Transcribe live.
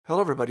Hello,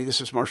 everybody. This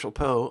is Marshall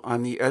Poe.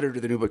 I'm the editor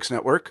of the New Books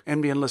Network.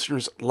 NBN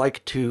listeners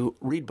like to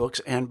read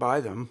books and buy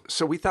them.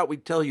 So we thought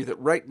we'd tell you that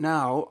right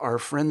now, our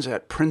friends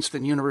at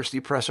Princeton University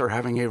Press are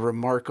having a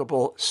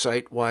remarkable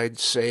site-wide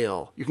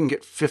sale. You can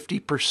get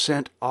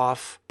 50%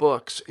 off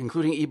books,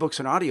 including ebooks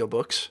and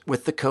audiobooks,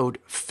 with the code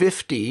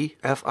 50,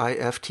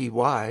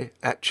 F-I-F-T-Y,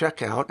 at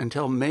checkout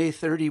until May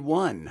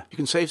 31. You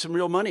can save some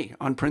real money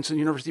on Princeton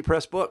University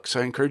Press books.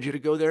 I encourage you to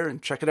go there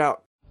and check it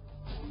out.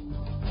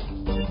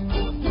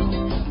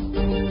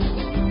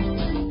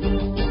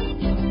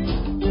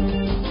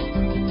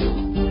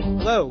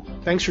 Hello,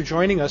 thanks for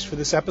joining us for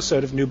this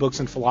episode of New Books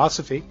in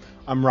Philosophy.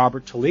 I'm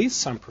Robert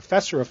Talisse. I'm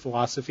professor of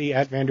philosophy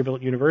at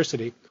Vanderbilt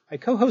University. I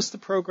co-host the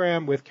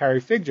program with Carrie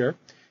Figdor.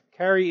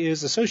 Carrie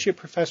is associate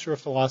professor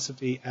of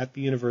philosophy at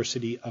the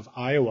University of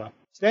Iowa.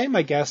 Today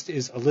my guest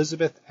is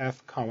Elizabeth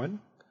F. Cohen.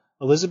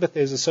 Elizabeth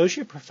is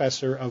associate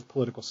professor of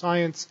political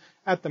science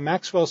at the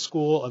Maxwell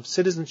School of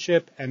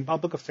Citizenship and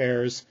Public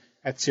Affairs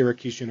at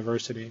Syracuse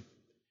University.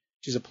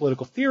 She's a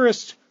political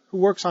theorist who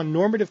works on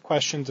normative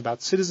questions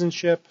about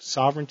citizenship,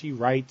 sovereignty,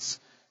 rights,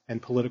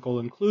 and political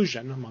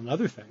inclusion, among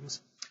other things.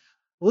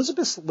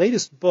 Elizabeth's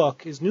latest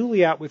book is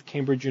newly out with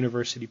Cambridge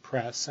University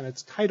Press, and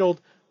it's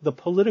titled The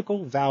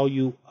Political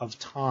Value of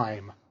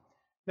Time.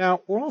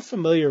 Now, we're all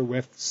familiar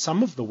with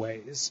some of the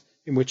ways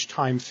in which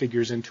time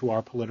figures into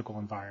our political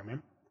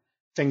environment.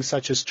 Things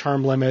such as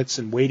term limits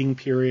and waiting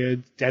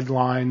periods,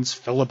 deadlines,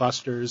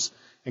 filibusters,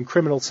 and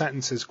criminal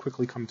sentences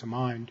quickly come to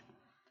mind.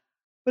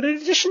 But in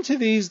addition to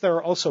these, there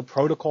are also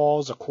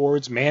protocols,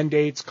 accords,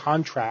 mandates,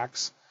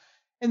 contracts,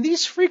 and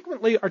these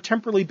frequently are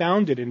temporally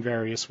bounded in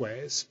various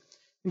ways.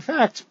 In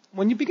fact,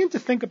 when you begin to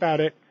think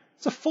about it,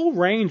 it's a full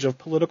range of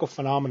political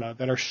phenomena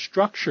that are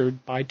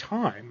structured by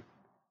time.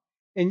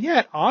 And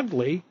yet,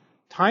 oddly,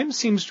 time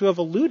seems to have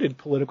eluded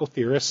political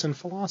theorists and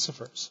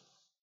philosophers.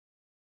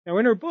 Now,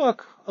 in her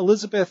book,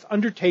 Elizabeth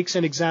undertakes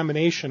an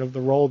examination of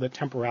the role that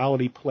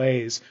temporality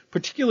plays,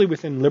 particularly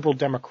within liberal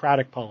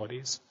democratic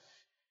polities.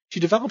 She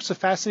develops a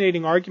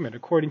fascinating argument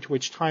according to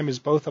which time is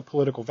both a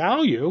political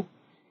value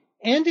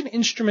and an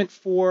instrument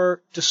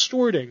for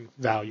distorting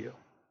value.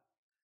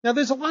 Now,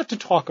 there's a lot to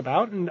talk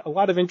about, and a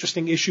lot of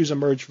interesting issues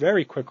emerge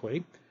very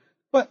quickly,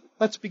 but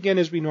let's begin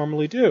as we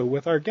normally do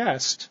with our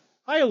guest.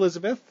 Hi,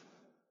 Elizabeth.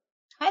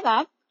 Hi,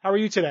 Bob. How are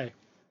you today?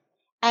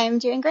 I'm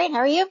doing great. How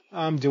are you?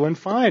 I'm doing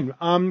fine.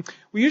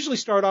 We usually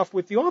start off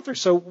with the author,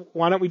 so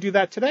why don't we do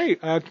that today?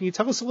 Can you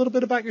tell us a little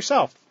bit about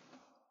yourself?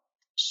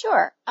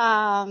 Sure.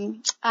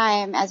 I'm,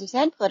 as you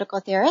said, political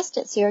theorist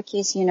at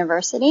Syracuse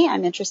University.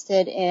 I'm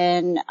interested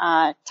in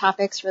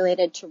topics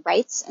related to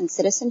rights and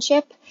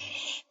citizenship.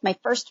 My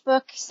first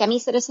book,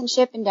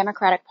 Semi-Citizenship in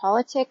Democratic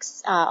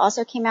Politics,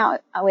 also came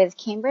out with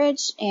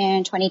Cambridge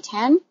in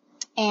 2010.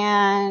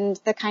 And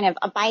the kind of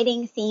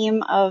abiding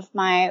theme of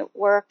my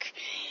work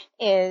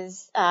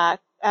is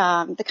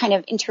the kind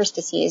of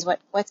interstices,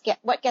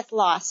 what gets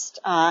lost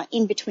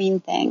in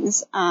between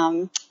things.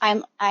 I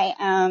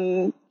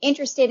am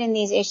interested in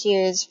these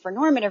issues for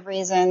normative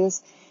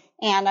reasons,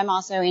 and I'm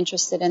also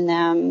interested in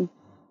them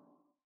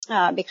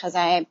because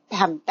I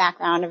have a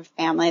background of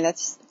family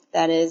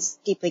that is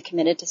deeply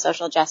committed to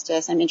social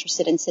justice. I'm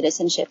interested in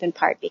citizenship in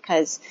part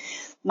because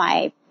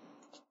my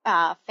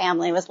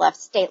family was left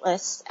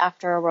stateless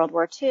after World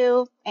War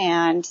II,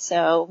 and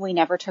so we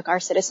never took our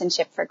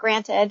citizenship for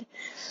granted.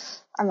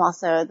 I'm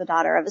also the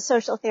daughter of a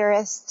social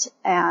theorist,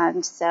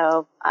 and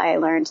so I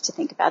learned to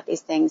think about these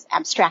things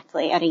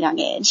abstractly at a young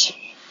age.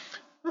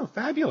 Oh,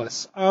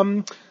 fabulous.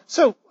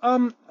 So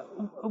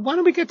why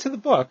don't we get to the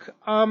book?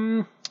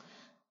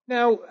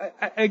 Now,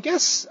 I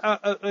guess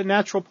a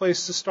natural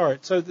place to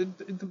start. So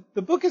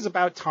the book is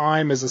about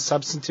time as a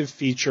substantive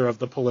feature of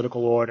the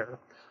political order.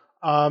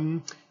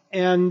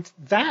 And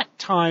that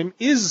time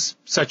is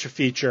such a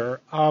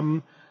feature.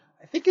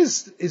 I think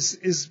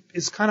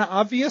is kind of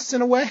obvious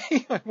in a way.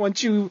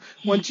 once you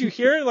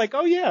hear it, like,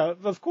 oh yeah,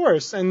 of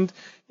course. And,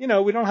 we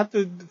don't have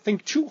to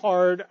think too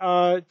hard,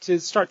 to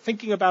start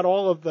thinking about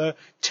all of the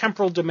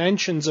temporal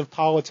dimensions of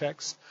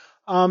politics.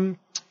 And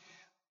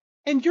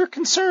you're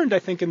concerned, I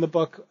think, in the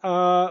book,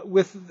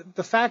 with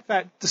the fact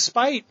that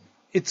despite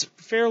its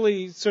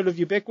fairly sort of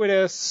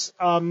ubiquitous,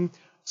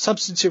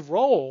 substantive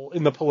role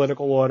in the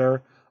political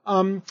order,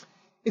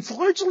 it's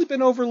largely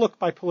been overlooked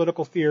by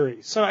political theory.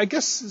 So I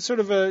guess sort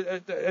of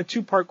a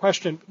two-part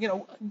question.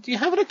 Do you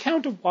have an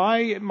account of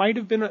why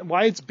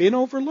it's been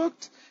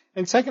overlooked?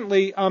 And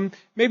secondly,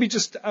 maybe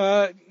just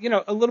a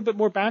little bit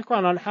more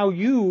background on how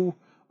you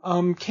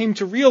came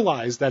to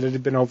realize that it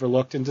had been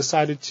overlooked and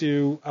decided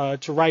to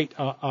write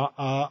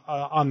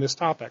on this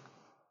topic.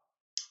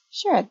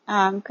 Sure.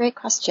 Great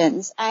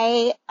questions.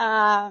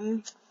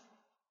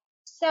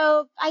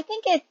 So I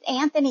think it's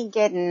Anthony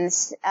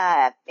Giddens,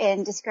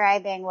 in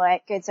describing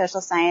what good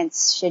social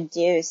science should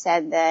do,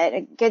 said that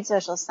a good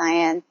social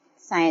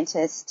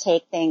scientists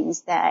take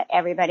things that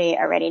everybody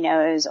already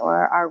knows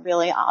or are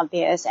really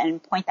obvious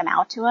and point them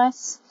out to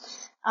us,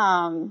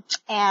 and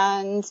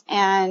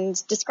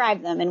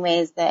describe them in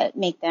ways that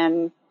make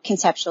them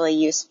conceptually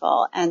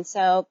useful. And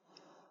so,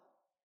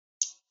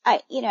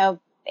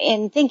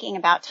 in thinking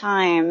about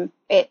time,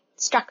 it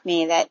struck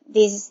me that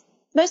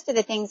most of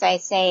the things I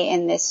say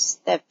in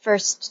the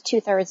first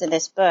 2/3 of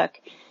this book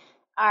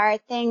are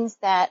things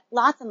that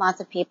lots and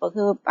lots of people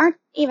who aren't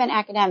even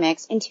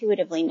academics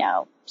intuitively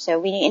know. So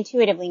we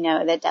intuitively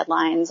know that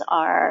deadlines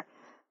are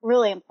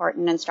really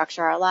important and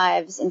structure our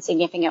lives in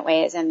significant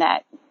ways, and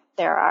that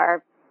there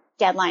are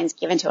deadlines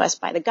given to us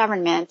by the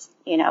government.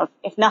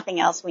 If nothing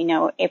else, we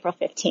know April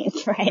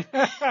 15th, right?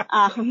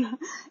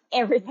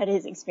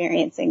 Everybody's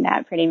experiencing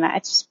that pretty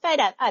much. But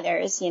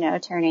others,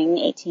 turning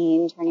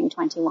 18, turning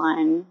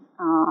 21,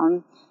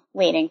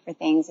 waiting for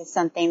things is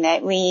something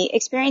that we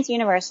experience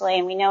universally,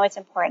 and we know it's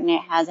important.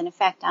 It has an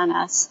effect on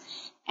us.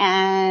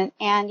 And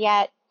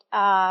yet,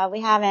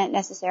 we haven't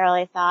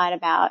necessarily thought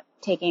about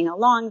taking a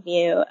long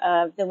view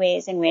of the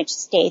ways in which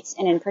states,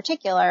 and in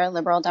particular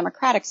liberal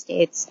democratic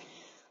states,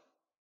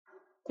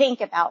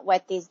 think about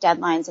what these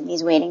deadlines and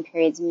these waiting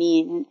periods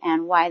mean,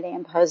 and why they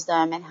impose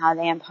them and how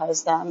they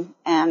impose them.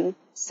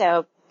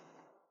 So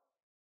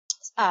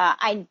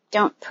I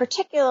don't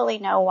particularly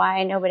know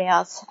why nobody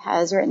else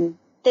has written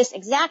this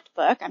exact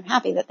book. I'm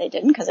happy that they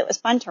didn't, because it was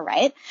fun to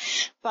write.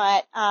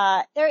 But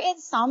there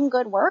is some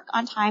good work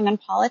on time and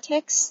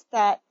politics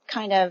that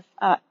kind of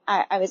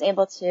I was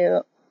able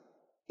to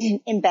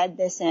embed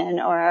this in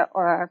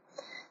or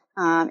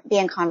be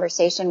in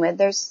conversation with.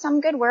 There's some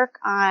good work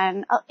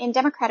in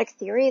democratic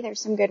theory. There's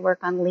some good work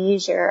on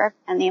leisure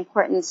and the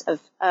importance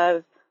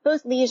of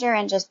both leisure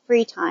and just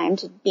free time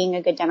to being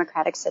a good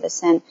democratic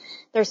citizen.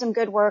 There's some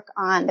good work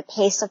on the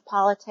pace of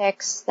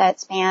politics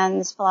that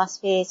spans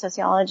philosophy,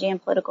 sociology,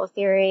 and political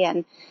theory,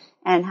 and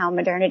how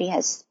modernity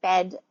has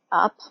sped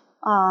up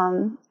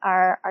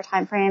our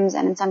time frames,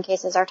 and in some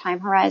cases our time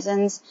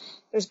horizons.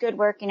 There's good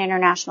work in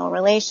international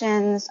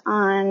relations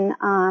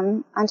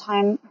on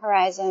time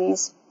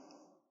horizons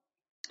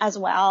as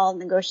well,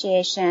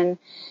 negotiation.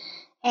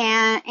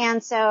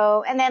 And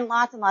then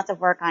lots and lots of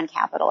work on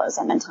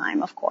capitalism and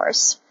time, of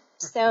course.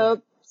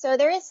 So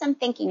there is some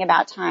thinking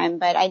about time,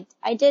 but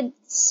I did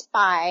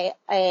spy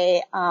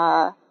a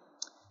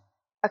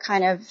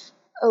kind of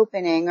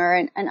opening or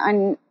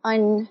an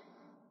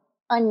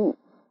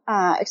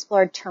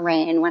unexplored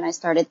terrain when I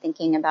started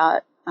thinking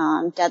about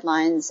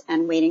deadlines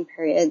and waiting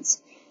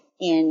periods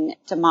in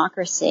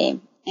democracy.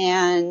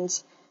 And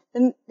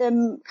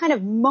the kind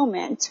of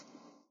moment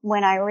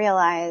when I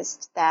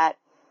realized that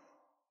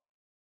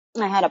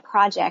I had a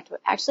project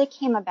actually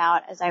came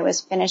about as I was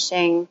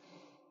finishing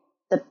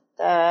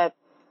the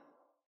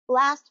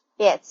last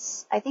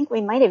bits. I think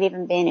we might have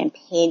even been in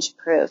page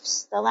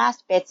proofs, the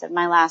last bits of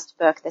my last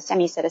book, the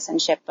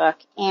semi-citizenship book.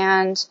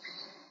 And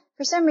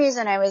for some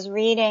reason I was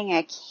reading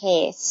a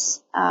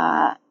case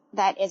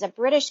that is a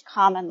British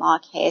common law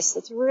case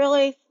that's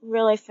really,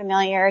 really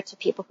familiar to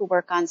people who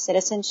work on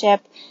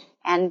citizenship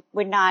and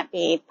would not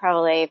be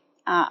probably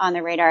on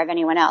the radar of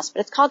anyone else.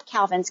 But it's called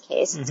Calvin's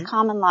case. It's a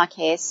common law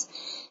case.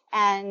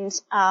 And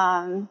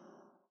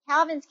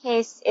Calvin's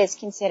case is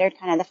considered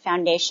kind of the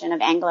foundation of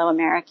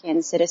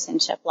Anglo-American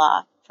citizenship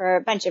law for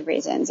a bunch of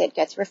reasons. It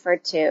gets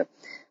referred to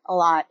a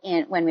lot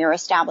when we were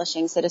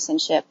establishing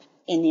citizenship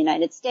in the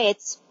United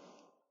States.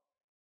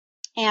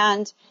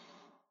 And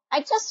I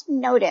just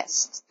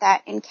noticed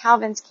that in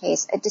Calvin's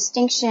case, a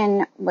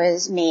distinction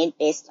was made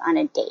based on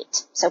a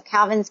date. So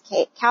Calvin's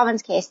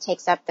case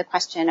takes up the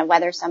question of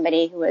whether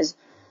somebody who was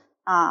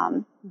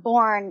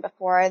born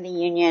before the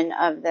union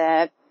of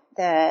the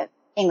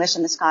English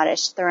and the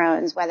Scottish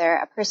thrones, whether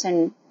a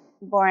person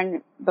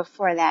born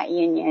before that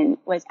union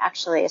was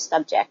actually a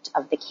subject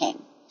of the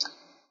king.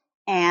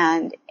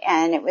 And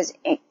it was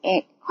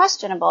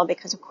questionable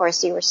because, of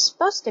course, you were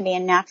supposed to be a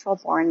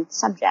natural-born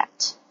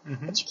subject.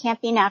 Mm-hmm. But you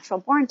can't be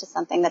natural-born to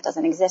something that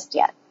doesn't exist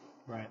yet.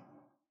 Right.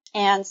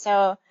 And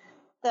so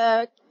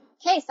the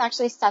case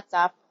actually sets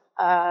up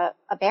a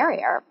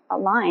barrier, a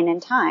line in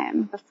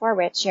time before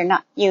which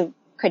you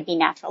could be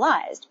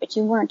naturalized, but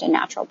you weren't a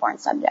natural-born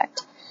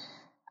subject.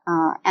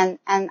 And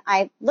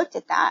I looked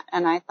at that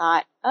and I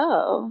thought,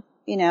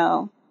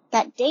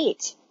 that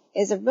date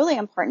is a really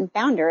important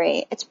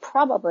boundary. It's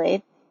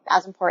probably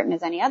as important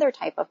as any other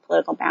type of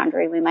political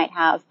boundary we might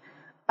have,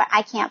 but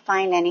I can't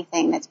find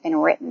anything that's been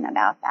written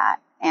about that.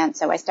 And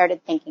so I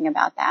started thinking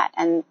about that,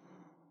 and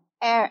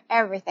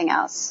everything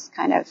else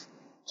kind of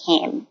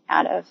came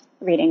out of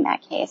reading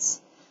that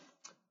case.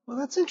 Well,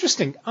 that's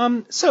interesting.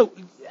 I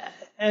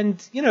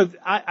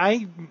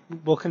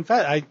will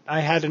confess, I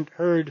hadn't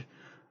heard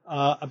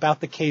about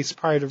the case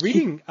prior to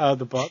reading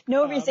the book.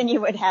 No reason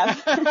you would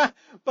have.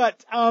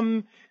 But,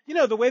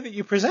 the way that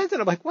you present it,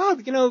 I'm like, wow,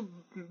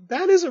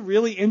 that is a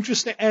really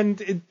interesting,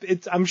 and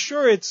I'm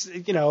sure it's,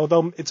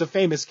 though it's a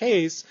famous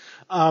case,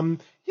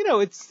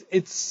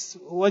 it's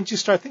once you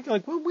start thinking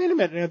like, well, wait a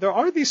minute, there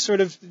are these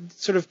sort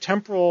of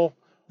temporal,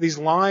 these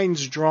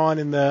lines drawn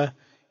in the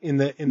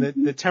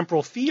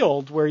temporal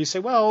field where you say,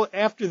 well,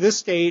 after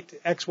this date,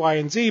 X, Y,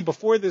 and Z,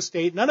 before this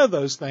date, none of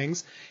those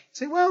things. You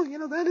say, well,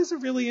 that is a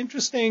really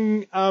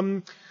interesting,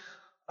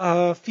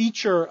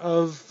 feature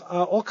of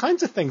all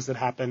kinds of things that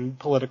happen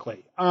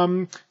politically.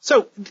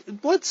 So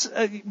let's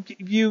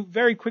you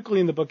very quickly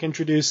in the book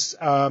introduce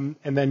and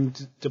then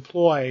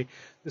deploy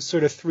this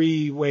sort of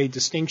three-way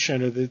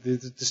distinction, or the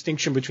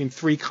distinction between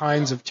three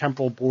kinds of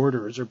temporal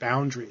borders or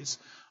boundaries.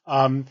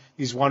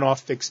 These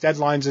one-off fixed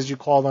deadlines, as you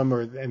call them,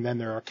 and then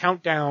there are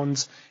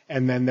countdowns,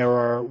 and then there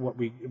are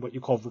what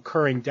you call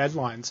recurring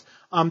deadlines.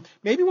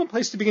 Maybe one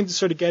place to begin to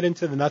sort of get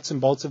into the nuts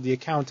and bolts of the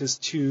account is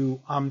to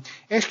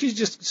ask you to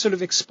just sort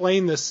of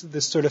explain this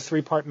sort of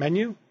three-part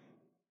menu.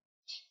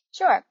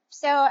 Sure.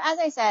 So as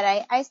I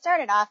said, I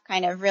started off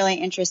kind of really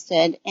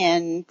interested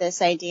in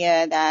this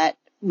idea that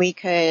we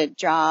could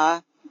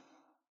draw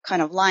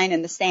kind of line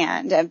in the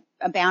sand,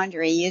 a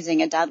boundary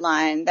using a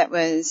deadline that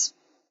was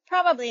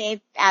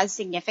probably as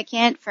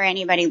significant for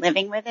anybody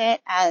living with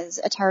it as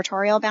a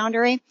territorial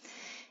boundary.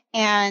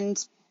 And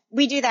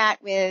we do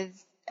that with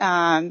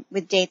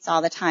dates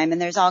all the time. And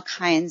there's all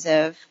kinds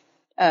of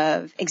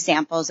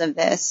examples of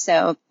this.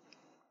 So,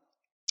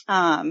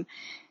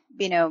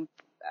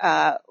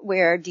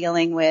 we're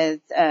dealing with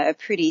a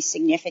pretty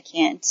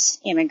significant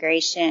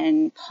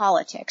immigration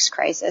politics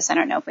crisis. I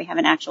don't know if we have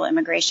an actual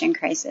immigration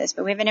crisis,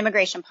 but we have an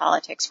immigration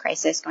politics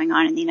crisis going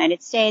on in the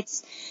United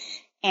States.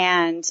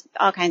 And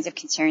all kinds of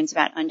concerns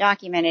about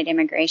undocumented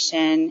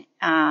immigration,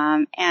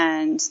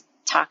 and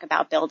talk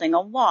about building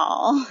a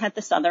wall at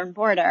the southern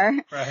border.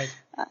 Right.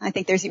 I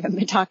think there's even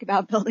been talk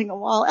about building a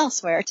wall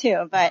elsewhere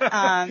too, but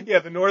yeah,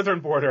 the northern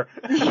border.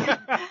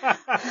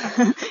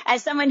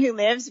 As someone who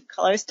lives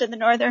close to the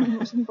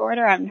northern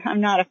border,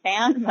 I'm not a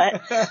fan,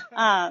 but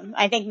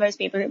I think most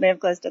people who live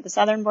close to the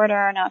southern border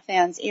are not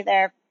fans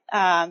either.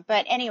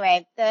 But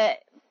anyway,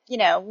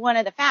 one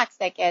of the facts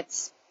that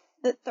gets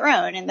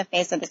thrown in the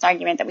face of this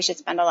argument that we should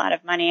spend a lot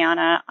of money on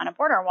a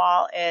border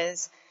wall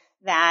is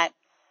that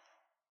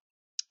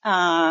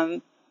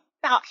about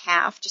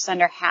half, just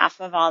under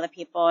half of all the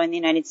people in the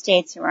United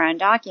States who are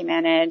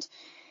undocumented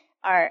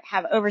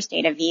have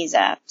overstayed a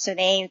visa. So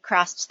they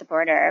crossed the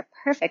border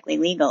perfectly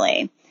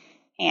legally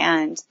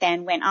and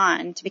then went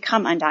on to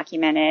become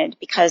undocumented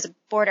because a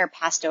border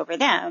passed over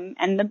them,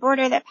 and the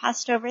border that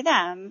passed over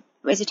them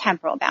was a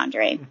temporal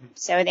boundary. Mm-hmm.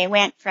 So they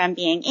went from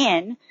being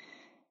in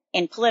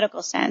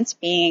political sense,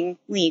 being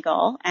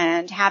legal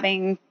and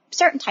having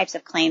certain types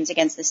of claims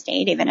against the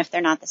state, even if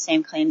they're not the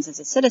same claims as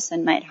a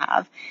citizen might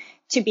have,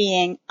 to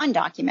being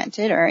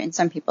undocumented, or in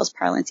some people's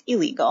parlance,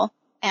 illegal.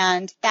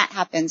 And that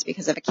happens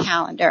because of a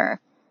calendar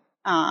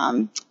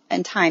and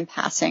time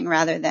passing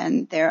rather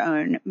than their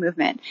own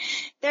movement.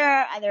 There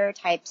are other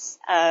types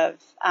of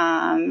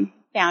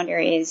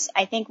boundaries.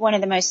 I think one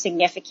of the most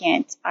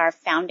significant are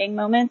founding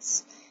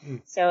moments.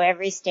 So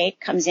every state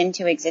comes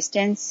into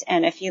existence,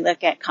 and if you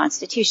look at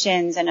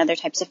constitutions and other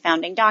types of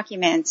founding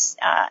documents,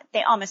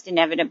 they almost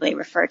inevitably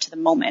refer to the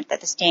moment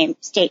that the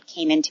state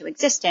came into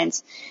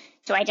existence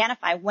to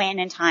identify when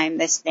in time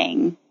this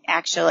thing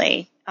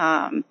actually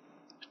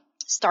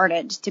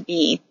started to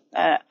be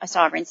a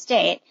sovereign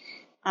state.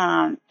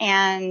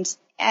 And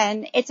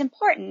it's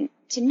important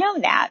to know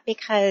that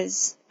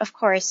because, of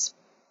course,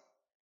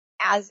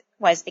 as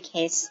was the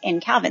case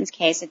in Calvin's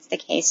case, it's the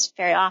case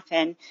very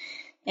often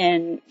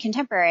in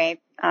contemporary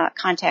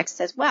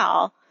contexts as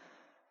well.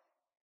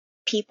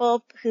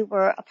 People who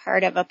were a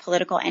part of a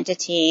political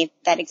entity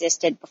that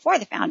existed before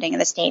the founding of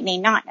the state may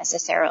not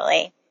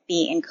necessarily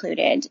be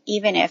included,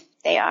 even if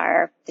they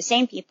are the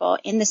same people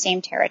in the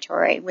same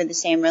territory with the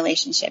same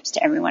relationships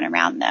to everyone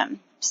around them.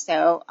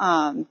 So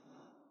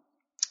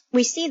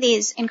we see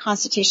these in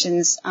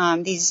constitutions.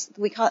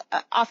 We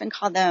often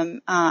call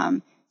them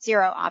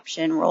zero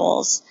option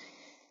rules,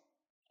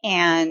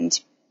 and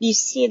you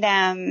see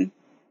them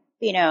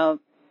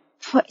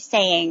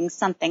saying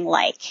something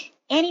like,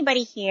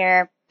 anybody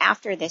here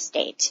after this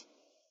date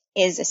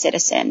is a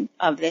citizen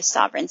of this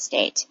sovereign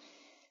state.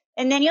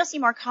 And then you'll see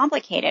more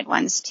complicated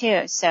ones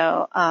too.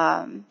 So,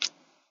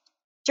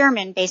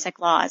 German basic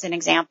law is an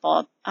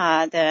example.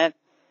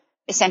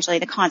 Essentially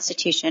the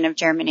Constitution of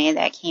Germany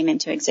that came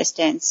into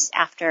existence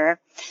after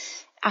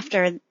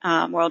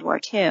World War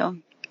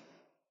II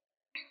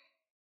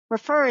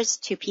refers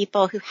to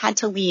people who had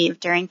to leave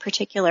during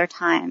particular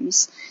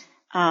times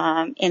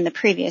in the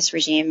previous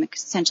regime,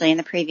 essentially in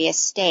the previous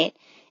state,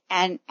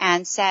 and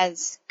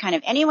says kind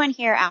of anyone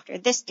here after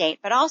this date,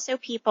 but also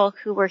people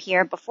who were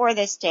here before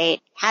this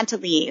date had to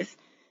leave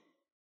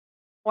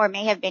or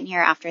may have been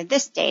here after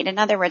this date. In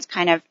other words,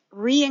 kind of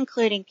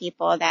re-including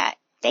people that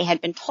they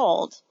had been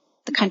told,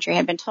 the country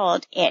had been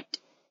told it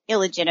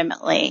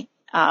illegitimately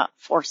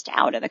forced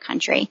out of the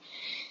country.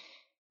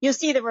 You'll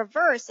see the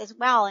reverse as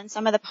well in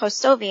some of the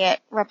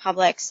post-Soviet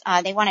republics.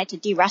 They wanted to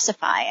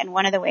de-Russify, and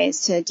one of the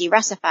ways to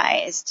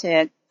de-Russify is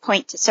to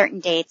point to certain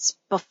dates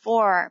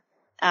before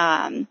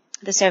the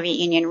Soviet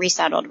Union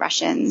resettled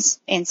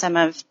Russians in some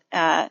of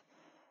the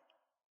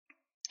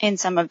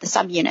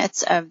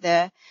subunits of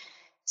the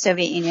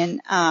Soviet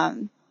Union.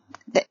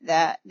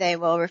 That they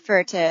will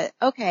refer to,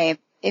 okay,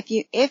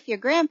 if your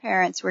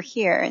grandparents were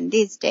here in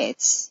these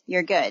dates,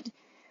 you're good.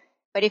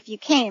 But if you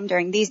came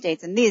during these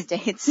dates and these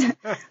dates,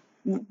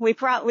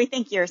 we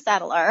think you're a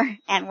settler,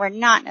 and we're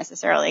not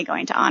necessarily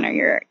going to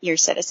honor your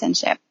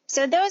citizenship.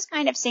 So those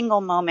kind of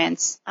single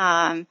moments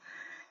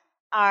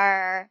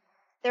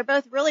they're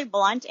both really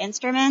blunt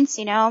instruments.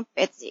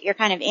 You're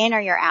kind of in or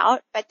you're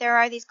out, but there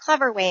are these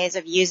clever ways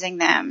of using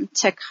them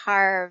to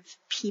carve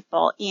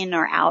people in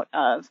or out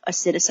of a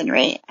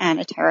citizenry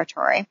and a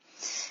territory.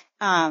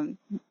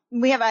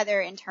 We have other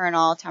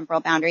internal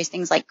temporal boundaries,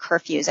 things like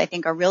curfews, I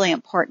think are really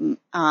important.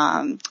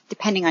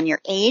 Depending on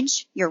your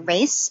age, your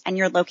race, and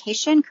your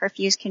location,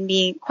 curfews can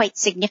be quite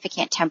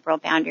significant temporal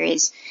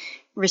boundaries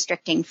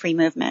restricting free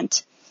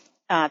movement.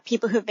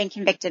 People who've been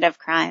convicted of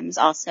crimes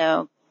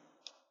also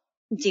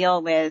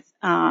deal with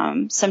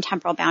some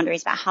temporal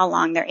boundaries about how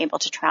long they're able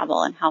to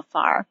travel and how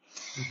far.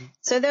 Mm-hmm.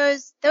 So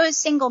those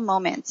single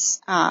moments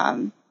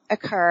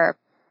occur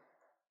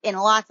in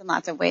lots and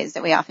lots of ways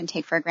that we often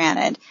take for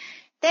granted.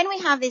 Then we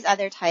have these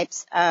other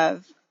types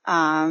of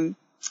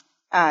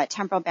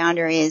temporal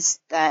boundaries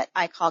that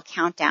I call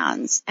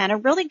countdowns. And a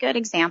really good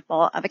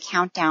example of a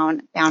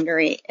countdown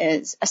boundary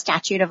is a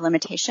statute of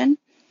limitation.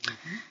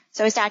 Mm-hmm.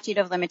 So a statute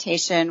of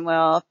limitation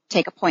will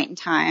take a point in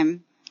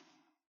time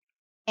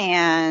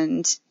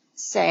and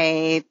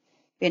say,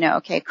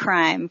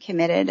 crime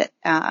committed,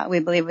 we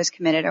believe was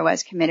committed or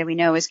was committed, we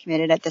know was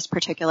committed at this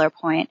particular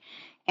point.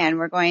 And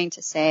we're going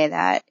to say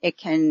that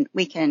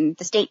the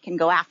state can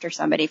go after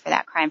somebody for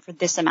that crime for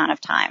this amount of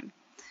time.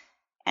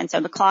 And so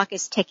the clock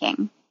is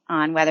ticking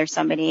on whether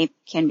somebody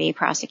can be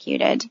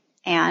prosecuted.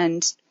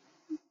 And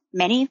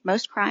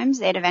most crimes,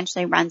 it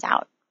eventually runs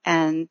out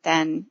and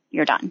then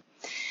you're done.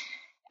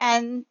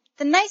 And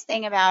the nice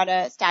thing about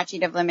a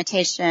statute of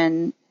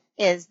limitation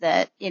is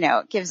that,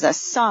 it gives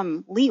us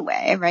some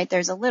leeway, right?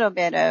 There's a little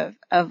bit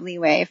of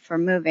leeway for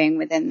moving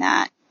within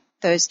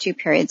those 2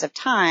 periods of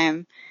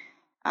time.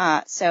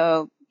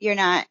 So you're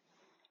not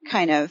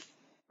kind of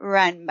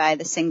run by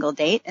the single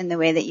date in the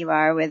way that you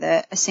are with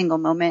a single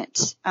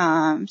moment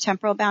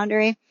temporal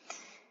boundary.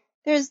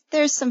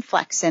 There's some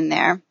flex in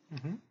there,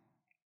 mm-hmm.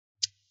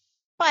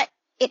 but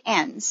it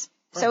ends.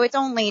 Right. So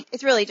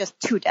it's really just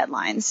 2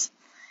 deadlines,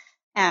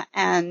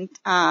 and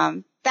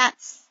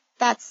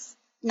that's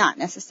not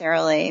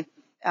necessarily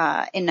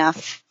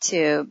enough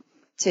to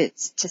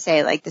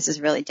say like this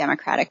is really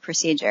democratic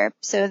procedure.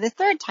 So the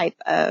third type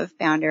of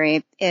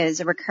boundary is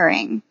a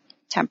recurring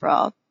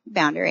temporal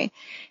boundary.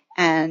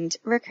 And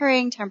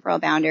recurring temporal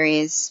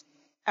boundaries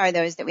are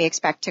those that we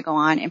expect to go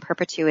on in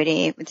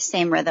perpetuity with the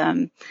same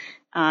rhythm,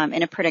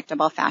 in a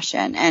predictable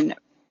fashion. And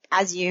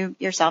as you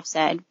yourself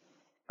said,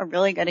 a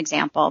really good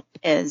example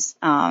is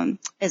an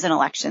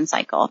election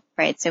cycle,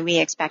 right? So we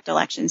expect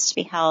elections to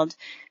be held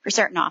for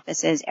certain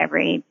offices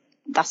every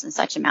thus and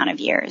such amount of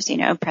years.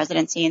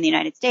 Presidency in the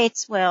United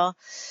States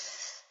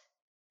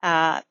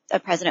a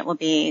president will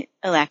be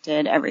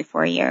elected every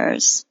 4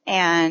 years.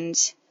 And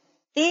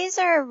these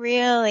are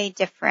really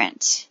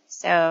different.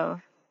 So,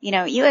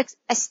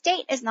 a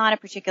state is not a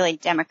particularly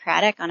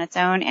democratic on its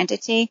own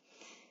entity.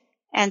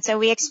 And so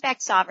we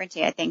expect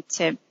sovereignty, I think,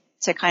 to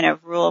kind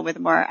of rule with a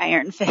more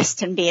iron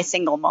fist and be a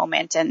single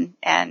moment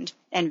and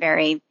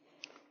very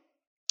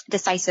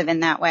decisive in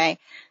that way.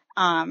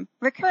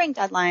 Recurring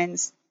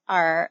deadlines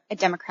are a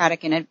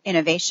democratic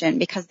innovation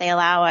because they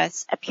allow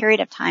us a period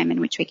of time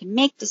in which we can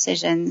make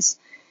decisions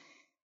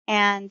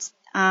and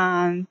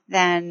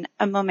then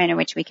a moment in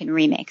which we can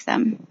remake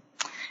them.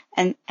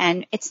 And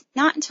it's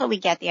not until we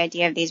get the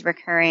idea of these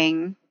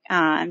recurring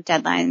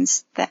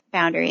deadlines,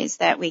 boundaries,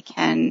 that we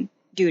can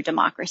do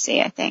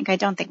democracy, I think. I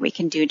don't think we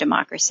can do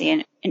democracy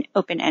in an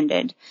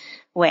open-ended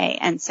way.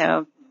 And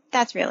so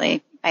that's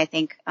really, I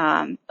think,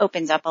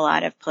 opens up a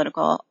lot of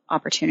political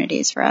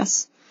opportunities for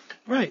us.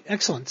 Right.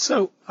 Excellent.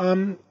 So,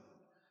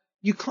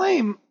 you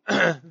claim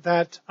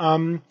that,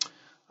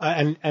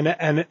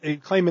 and you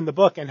claim in the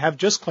book and have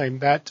just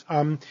claimed that,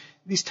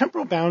 these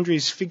temporal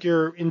boundaries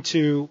figure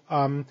into,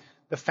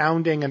 the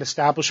founding and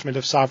establishment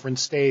of sovereign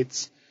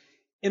states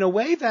in a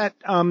way that,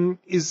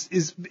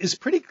 is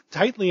pretty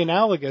tightly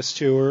analogous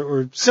to,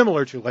 or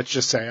similar to, let's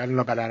just say, I don't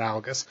know about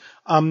analogous,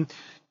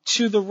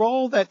 to the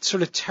role that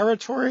sort of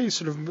territory,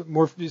 sort of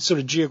more sort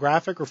of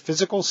geographic or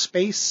physical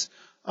space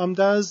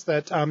does,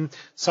 that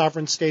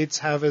sovereign states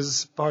have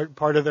as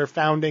part of their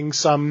founding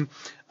some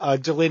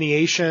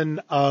delineation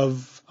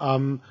of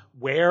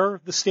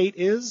where the state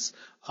is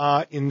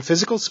in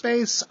physical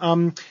space.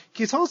 Can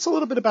you tell us a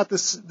little bit about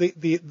this,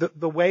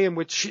 the way in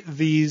which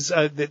these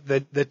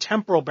the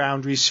temporal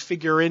boundaries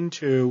figure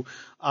into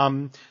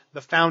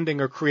the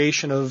founding or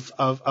creation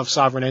of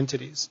sovereign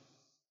entities?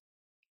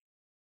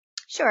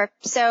 Sure.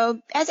 So,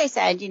 as I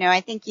said,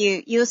 I think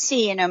you'll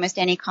see in almost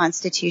any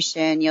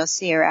constitution, you'll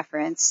see a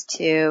reference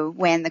to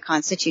when the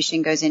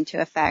constitution goes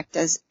into effect,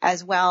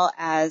 as well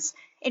as,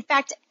 in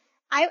fact,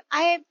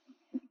 I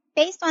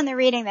based on the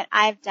reading that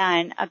I've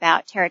done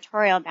about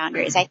territorial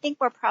boundaries, I think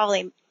we're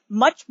probably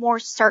much more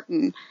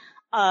certain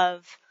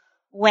of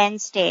when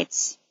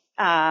states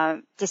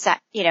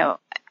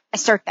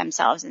assert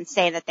themselves and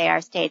say that they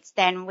are states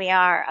than we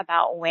are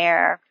about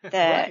where the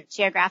right.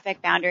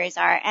 geographic boundaries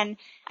are. And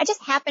I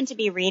just happened to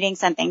be reading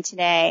something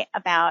today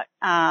about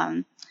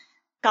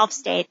Gulf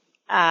states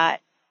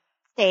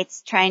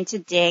trying to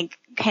dig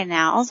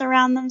canals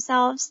around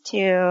themselves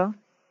to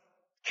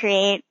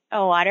create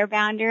a water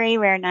boundary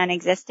where none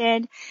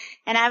existed.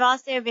 And I've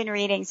also been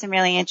reading some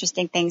really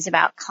interesting things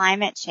about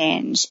climate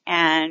change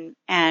and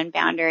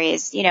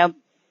boundaries.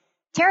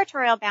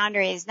 Territorial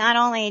boundaries, not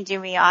only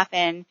do we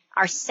often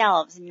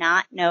ourselves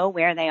not know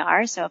where they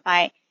are. So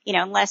if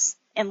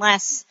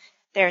unless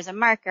there's a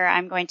marker,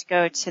 I'm going to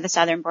go to the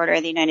southern border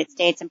of the United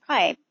States and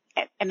probably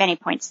at many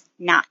points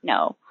not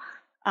know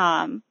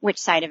which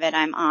side of it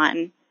I'm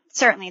on.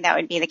 Certainly that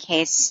would be the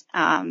case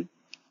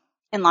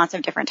in lots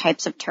of different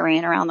types of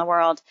terrain around the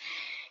world.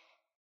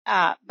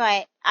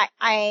 But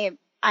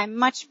I'm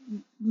much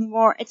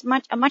more, it's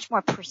a much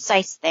more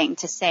precise thing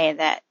to say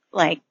that,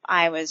 like,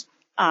 I was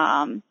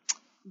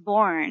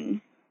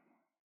born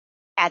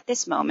at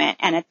this moment,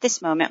 and at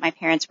this moment my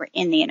parents were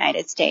in the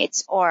United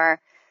States, or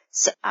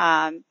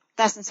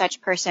thus and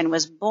such person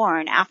was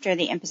born after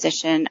the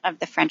imposition of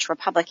the French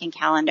Republican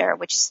calendar,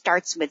 which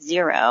starts with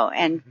 0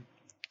 and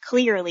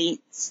clearly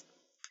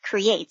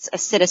creates a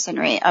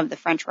citizenry of the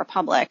French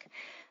Republic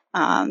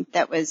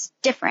that was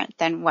different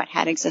than what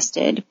had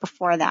existed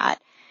before that.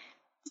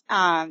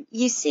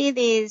 You see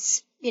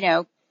these,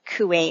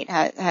 Kuwait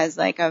has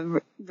like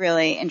a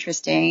really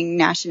interesting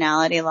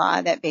nationality law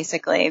that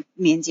basically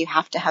means you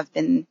have to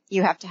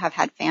have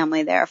had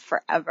family there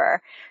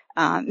forever.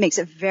 Makes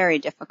it very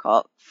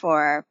difficult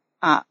for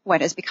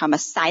what has become a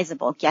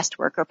sizable guest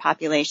worker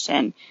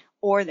population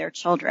or their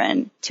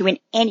children to in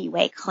any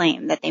way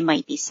claim that they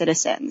might be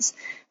citizens.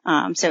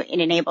 So it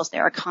enables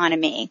their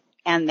economy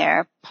and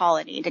their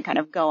polity to kind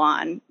of go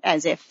on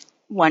as if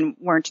one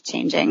weren't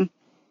changing,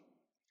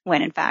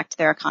 when in fact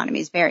their economy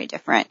is very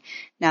different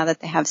now that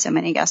they have so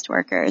many guest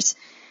workers.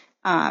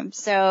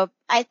 So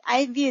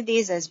I view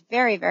these as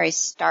very, very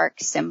stark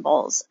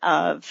symbols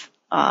of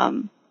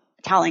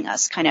telling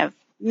us kind of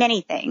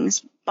many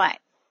things, but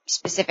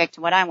specific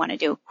to what I want to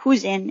do,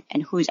 who's in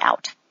and who's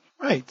out.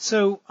 Right.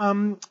 So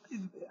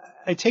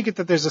I take it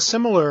that there's a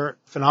similar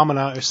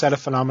phenomena or set of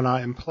phenomena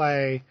in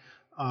play,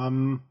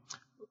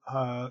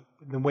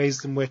 the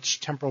ways in which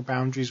temporal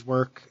boundaries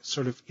work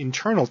sort of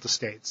internal to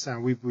states.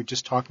 We were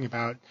just talking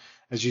about,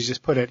 as you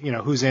just put it,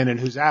 who's in and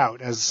who's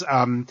out as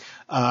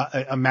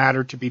a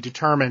matter to be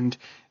determined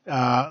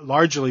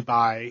largely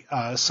by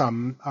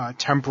some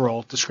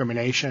temporal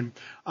discrimination.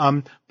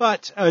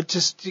 But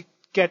just to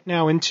get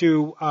now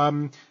into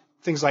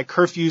things like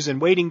curfews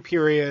and waiting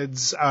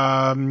periods,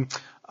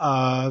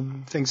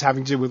 things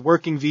having to do with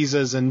working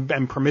visas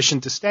and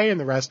permission to stay and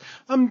the rest.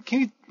 Can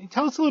you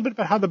tell us a little bit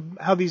about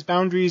how these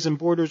boundaries and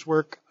borders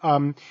work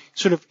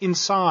sort of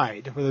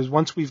inside? Whereas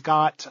once we've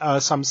got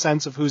some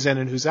sense of who's in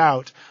and who's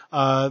out,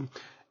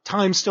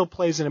 time still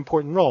plays an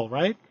important role,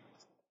 right?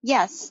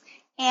 Yes.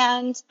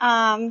 And,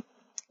 I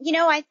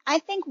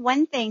think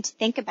one thing to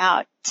think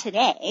about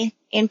today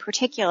in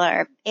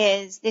particular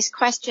is this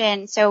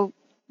question. So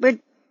we're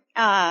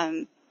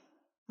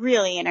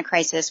really in a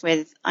crisis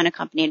with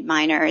unaccompanied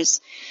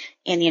minors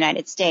in the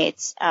United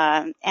States,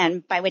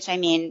 and by which I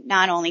mean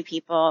not only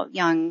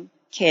young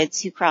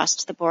kids who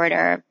crossed the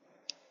border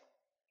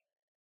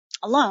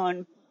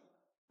alone,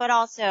 but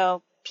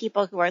also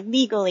people who are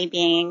legally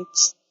being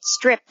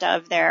stripped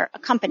of their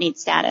accompanied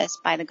status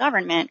by the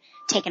government,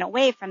 taken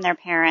away from their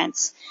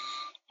parents,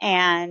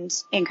 and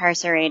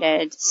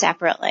incarcerated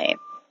separately.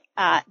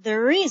 The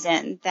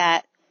reason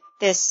that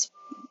this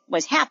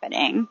was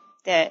happening,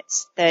 the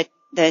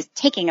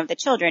taking of the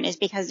children, is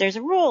because there's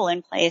a rule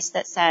in place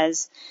that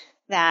says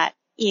that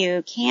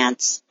you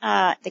can't,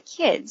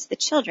 the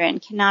children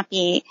cannot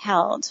be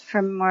held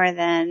for more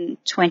than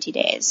 20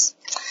 days.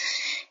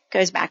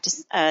 Goes back to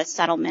a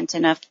settlement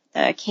in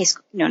a case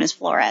known as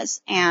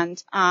Flores.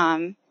 And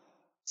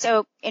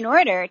so in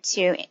order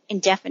to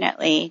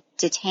indefinitely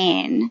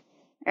detain,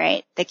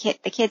 right, the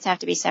kids have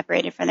to be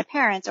separated from the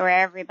parents, or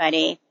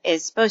everybody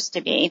is supposed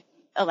to be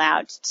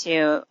allowed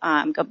to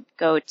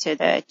go to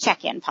the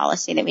check-in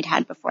policy that we'd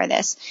had before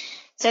this.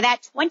 So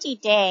that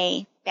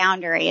 20-day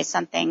boundary is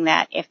something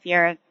that if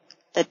you're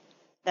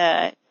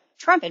the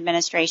Trump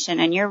administration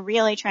and you're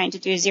really trying to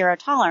do zero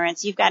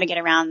tolerance, you've got to get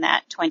around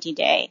that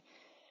 20-day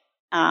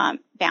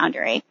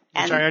boundary.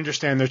 Which I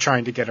understand they're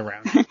trying to get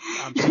around.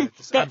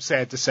 I'm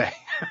sad to say.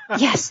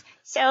 Yes.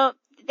 So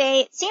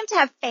they seem to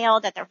have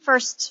failed at their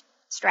first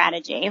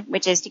strategy,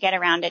 which is to get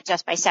around it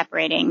just by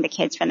separating the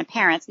kids from the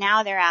parents.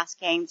 Now they're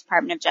asking, the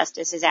Department of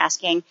Justice is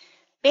asking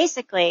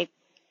basically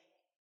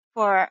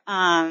for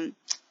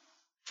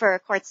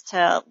courts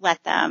to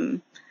let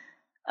them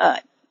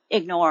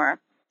ignore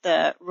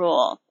the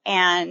rule.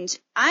 And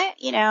I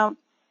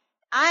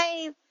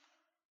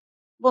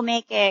will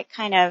make a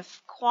kind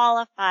of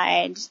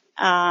qualified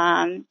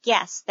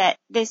guess that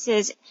this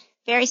is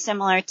very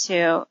similar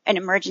to an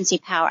emergency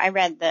power. I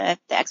read the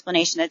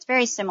explanation. It's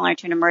very similar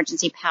to an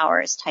emergency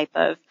powers type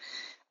of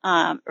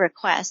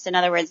request. In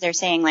other words, they're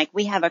saying, like,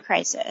 we have a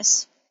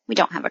crisis. We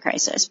don't have a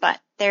crisis, but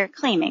they're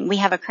claiming we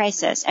have a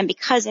crisis. And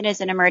because it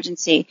is an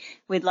emergency,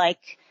 we'd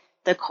like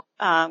the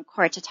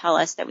court to tell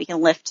us that we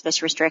can lift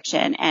this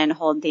restriction and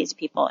hold these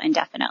people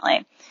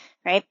indefinitely.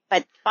 right?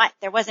 But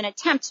there was an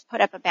attempt to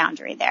put up a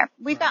boundary there.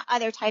 We've got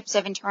other types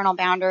of internal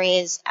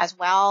boundaries as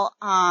well.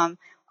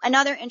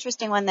 Another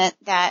interesting one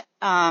that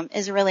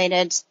is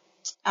related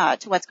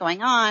to what's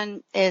going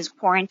on is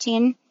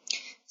quarantine.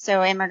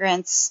 So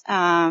immigrants,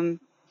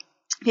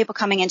 people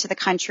coming into the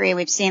country,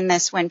 we've seen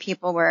this when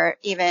people were,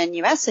 even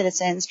U.S.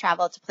 citizens,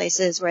 traveled to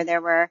places where there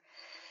were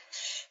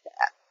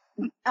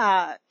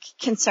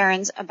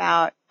concerns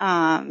about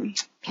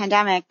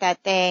pandemic,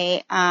 that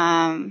they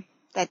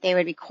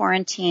would be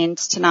quarantined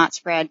to not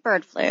spread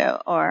bird flu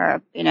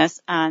or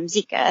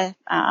Zika,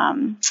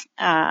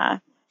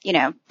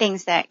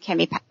 things that can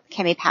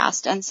be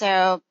passed. And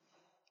so,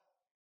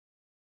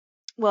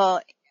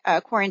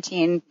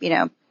 quarantine,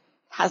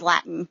 has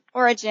Latin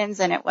origins,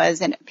 and it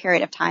was in a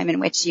period of time in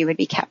which you would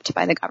be kept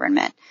by the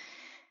government.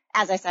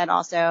 As I said,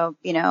 also,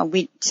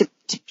 to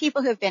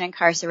people who have been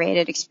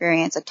incarcerated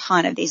experience a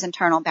ton of these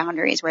internal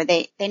boundaries where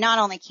they not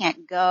only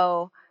can't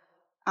go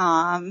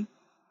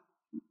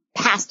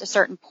past a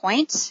certain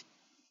point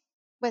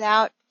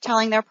without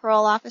telling their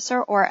parole officer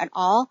or at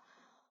all,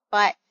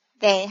 but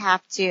they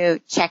have to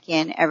check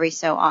in every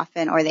so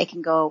often, or they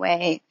can go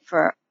away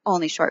for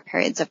only short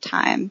periods of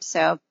time.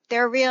 So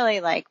they're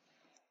really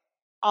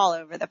all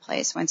over the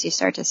place once you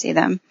start to see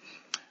them.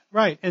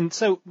 Right. And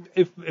so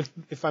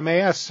if I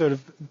may ask, sort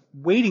of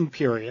waiting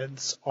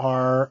periods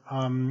are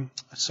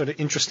sort of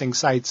interesting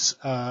sites,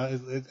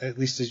 at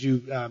least as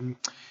you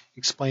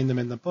explain them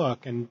in the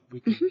book. And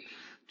we can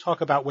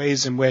talk about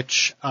ways in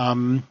which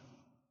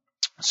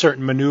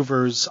certain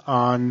maneuvers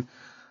on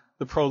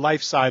the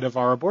pro-life side of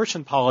our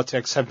abortion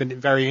politics have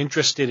been very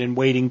interested in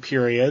waiting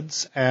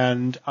periods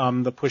and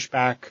the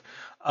pushback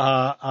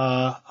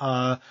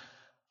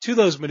to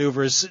those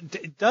maneuvers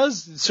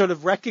does sort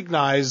of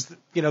recognize,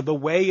 the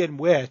way in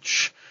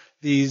which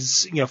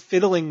these,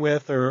 fiddling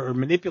with or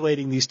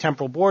manipulating these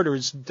temporal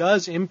borders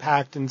does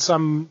impact in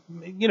some,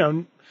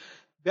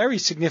 very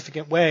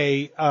significant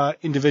way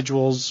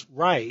individuals'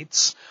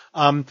 rights.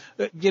 But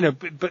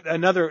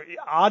another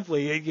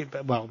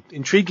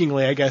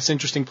intriguingly, I guess,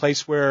 interesting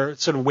place where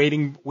sort of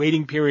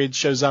waiting period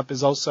shows up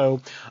is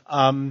also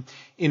in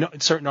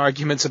certain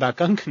arguments about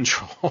gun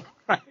control.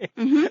 Right.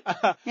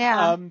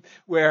 Yeah.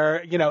 Where,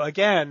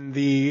 again,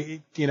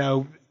 if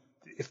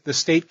the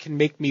state can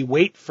make me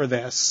wait for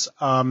this,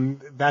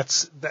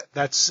 that's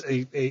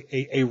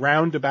a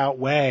roundabout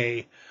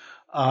way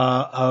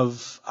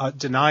of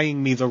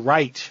denying me the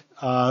right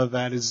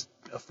that is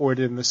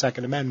afforded in the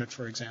Second Amendment,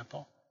 for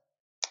example.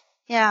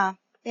 Yeah.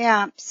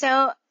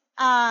 So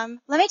let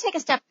me take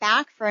a step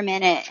back for a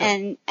minute.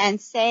 Sure.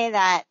 and say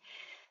that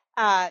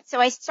so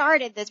I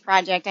started this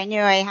project. I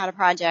knew I had a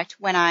project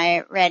when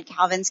I read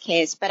Calvin's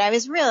case, but I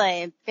was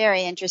really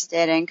very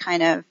interested in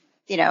kind of,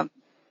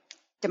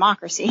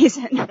 democracies.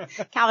 And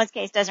Calvin's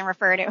case doesn't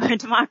refer to a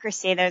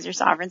democracy. Those are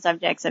sovereign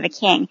subjects of a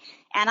king.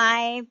 And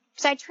I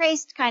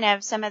traced kind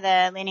of some of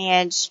the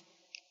lineage,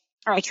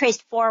 or I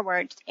traced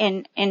forward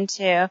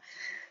into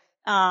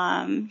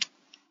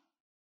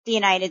the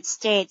United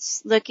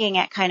States, looking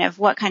at kind of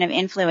what kind of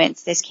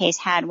influence this case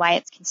had, why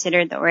it's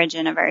considered the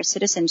origin of our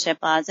citizenship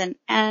laws. And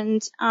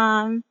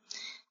I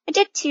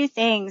did two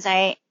things.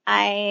 First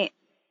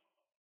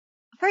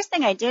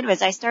thing I did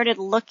was I started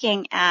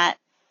looking at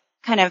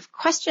kind of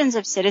questions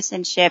of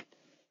citizenship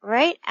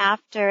right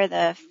after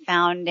the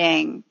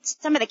founding.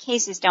 Some of the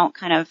cases don't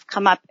kind of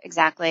come up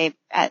exactly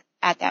at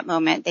that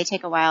moment. They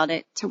take a while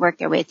to work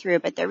their way through,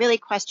 but they're really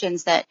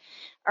questions that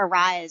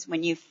arise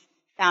when you've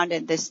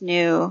founded this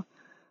new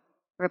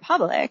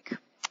republic.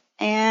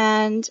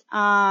 And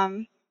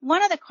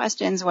one of the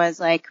questions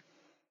was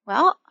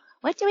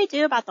what do we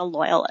do about the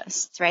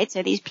loyalists, right?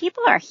 So these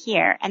people are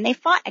here and they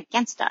fought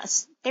against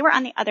us. They were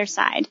on the other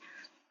side,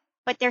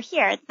 but they're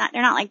here.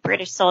 They're not like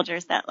British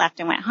soldiers that left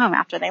and went home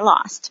after they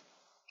lost.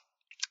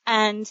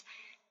 And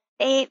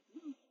they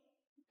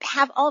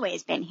have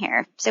always been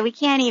here. So we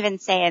can't even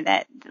say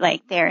that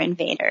they're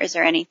invaders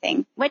or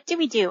anything. What do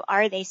we do?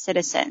 Are they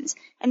citizens?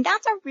 And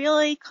that's a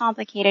really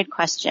complicated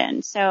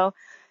question. So,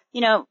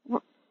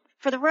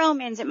 for the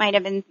Romans, it might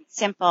have been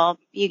simple.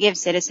 You give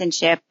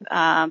citizenship,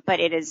 but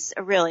it is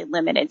a really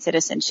limited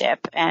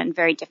citizenship and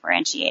very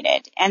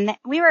differentiated. And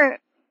we were,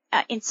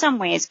 in some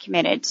ways,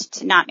 committed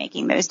to not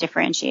making those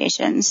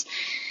differentiations.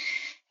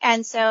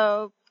 And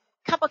so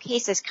a couple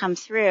cases come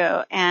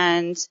through,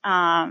 and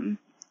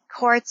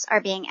courts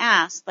are being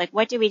asked,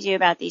 what do we do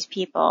about these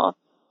people?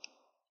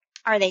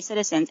 Are they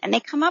citizens? And they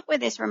come up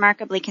with this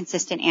remarkably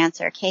consistent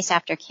answer, case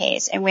after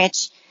case, in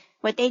which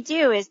what they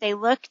do is they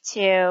look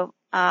to,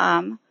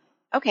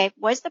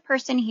 was the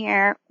person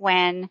here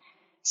when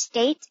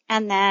state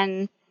and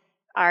then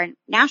our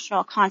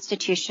national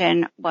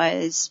constitution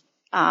was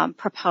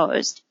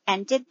proposed?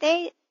 And did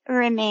they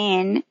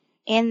remain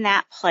in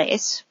that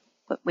place,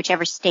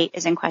 whichever state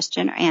is in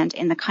question, and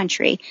in the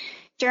country,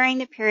 during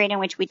the period in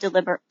which we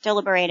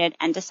deliberated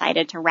and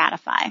decided to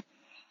ratify?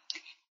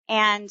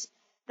 And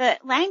the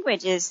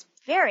language is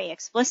very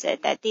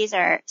explicit that these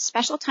are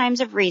special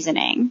times of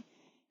reasoning,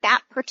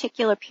 that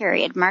particular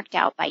period marked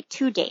out by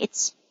two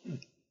dates.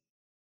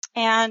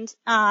 and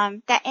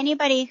that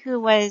anybody who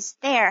was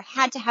there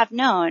had to have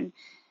known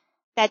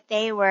that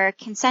they were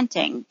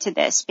consenting to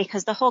this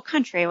because the whole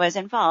country was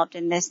involved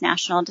in this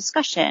national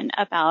discussion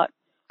about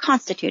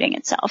constituting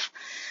itself.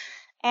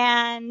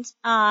 And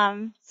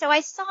so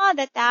I saw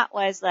that that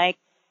was like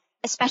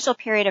a special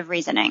period of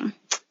reasoning.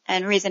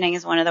 And reasoning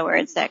is one of the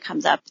words that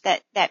comes up,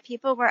 that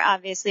people were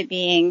obviously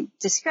being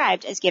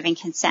described as giving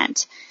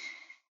consent.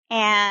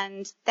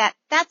 And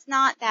that's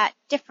not that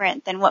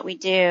different than what we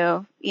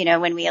do,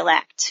 when we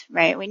elect,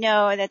 right? We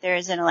know that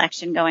there's an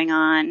election going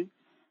on.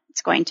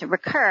 It's going to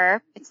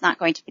recur. It's not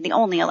going to be the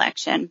only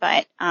election,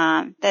 but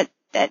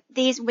that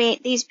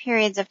these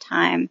periods of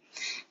time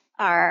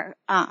are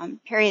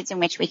periods in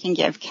which we can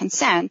give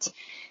consent.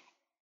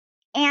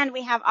 And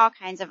we have all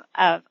kinds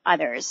of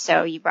others.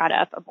 So you brought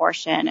up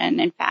abortion,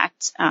 and in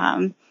fact,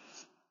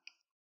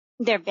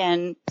 there have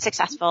been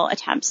successful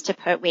attempts to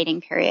put waiting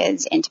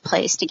periods into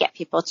place to get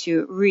people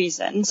to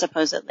reason,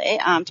 supposedly,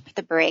 to put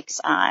the brakes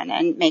on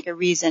and make a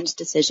reasoned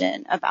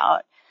decision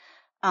about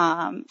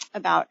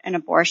an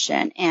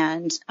abortion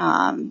and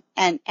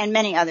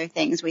many other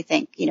things. We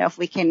think, if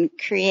we can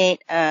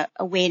create a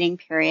waiting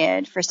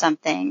period for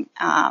something,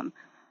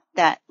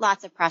 that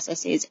lots of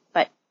processes,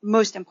 but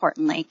most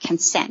importantly,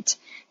 consent.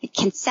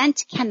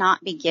 Consent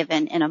cannot be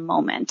given in a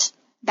moment.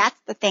 That's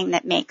the thing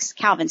that makes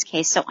Calvin's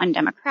case so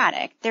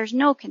undemocratic. There's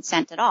no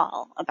consent at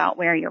all about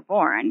where you're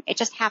born. It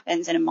just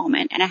happens in a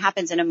moment, and it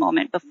happens in a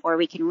moment before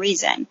we can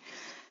reason.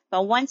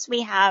 But once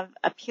we have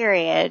a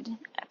period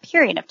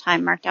of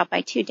time marked out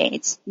by 2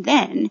 dates,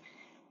 then,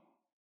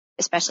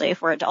 especially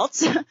if we're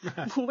adults,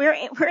 we're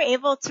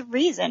able to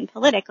reason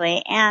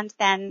politically and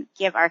then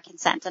give our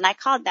consent. And I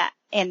called that,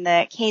 in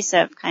the case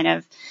of kind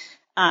of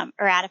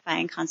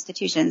ratifying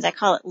constitutions, I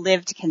call it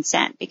lived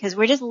consent, because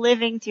we're just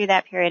living through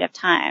that period of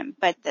time,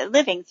 but the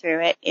living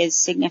through it is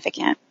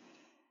significant.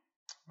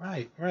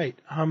 Right.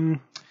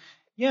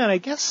 Yeah, and I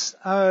guess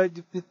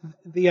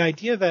the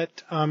idea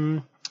that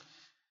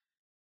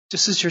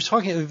just as you're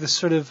talking, the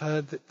sort of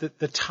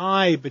the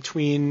tie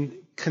between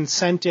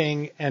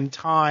consenting and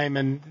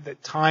that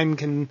time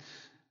can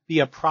be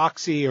a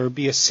proxy or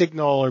be a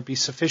signal or be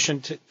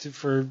sufficient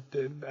for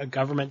a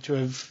government to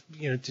have,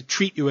 to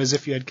treat you as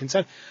if you had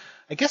consent.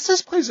 I guess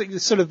this plays like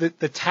sort of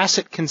the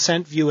tacit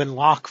consent view in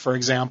Locke, for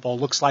example,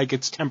 looks like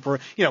it's temporary.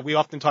 We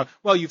often talk,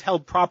 well, you've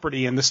held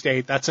property in the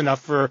state. That's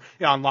enough for,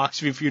 on Locke's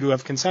view, for you to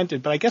have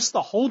consented. But I guess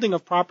the holding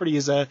of property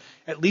is at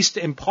least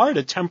in part,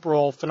 a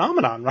temporal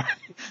phenomenon, right?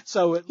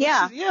 So it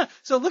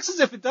looks as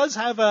if it does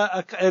have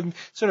a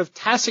sort of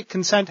tacit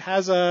consent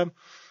has in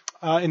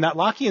that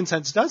Lockean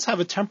sense, does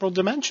have a temporal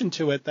dimension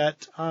to it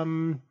that,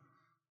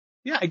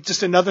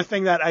 just another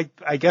thing that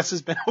I guess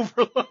has been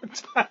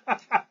overlooked.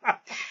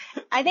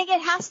 I think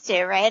it has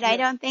to, right? Yeah. I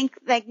don't think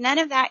none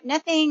of that,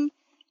 nothing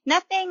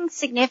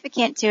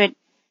significant to a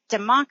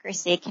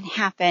democracy can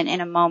happen in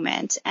a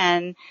moment.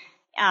 And,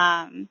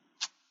 I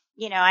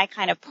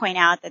kind of point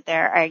out that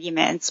there are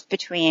arguments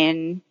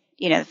between,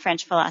 the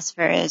French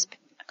philosophers.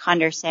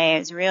 Condorcet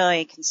is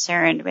really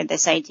concerned with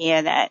this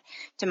idea that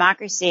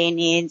democracy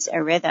needs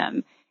a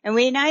rhythm, and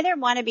we neither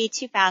want to be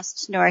too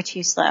fast nor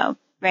too slow,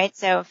 right?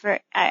 So for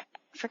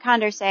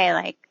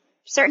Condorcet,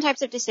 certain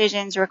types of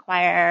decisions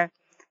require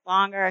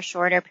longer or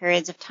shorter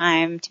periods of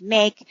time to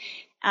make.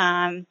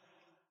 And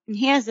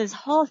he has this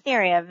whole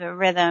theory of the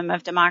rhythm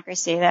of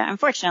democracy that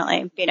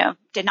unfortunately,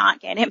 did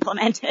not get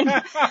implemented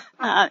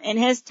in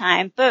his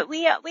time. But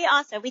we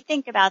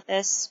think about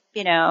this,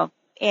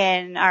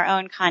 in our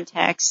own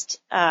context,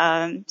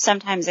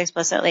 sometimes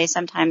explicitly,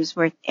 sometimes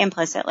we're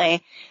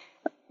implicitly.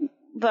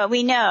 But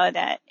we know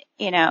that,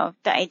 the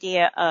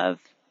idea of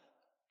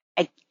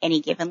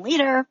any given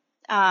leader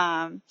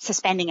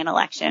suspending an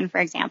election, for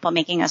example,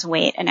 making us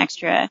wait an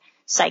extra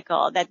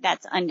cycle,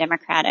 that's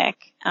undemocratic.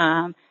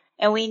 And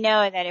we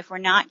know that if we're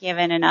not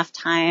given enough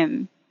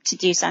time to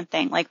do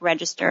something like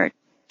register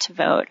to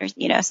vote or,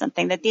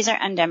 something, that these are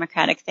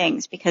undemocratic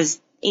things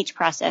because each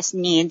process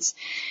needs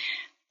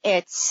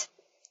its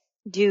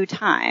due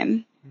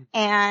time.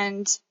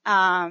 And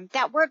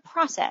that word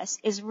process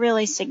is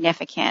really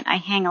significant. I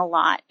hang a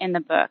lot in the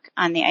book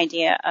on the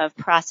idea of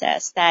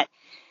process, that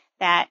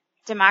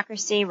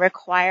democracy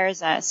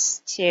requires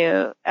us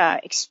to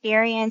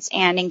experience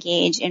and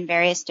engage in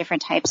various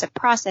different types of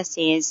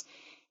processes,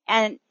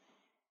 and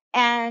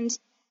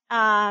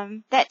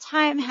that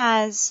time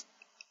has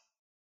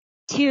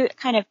two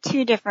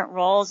different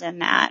roles in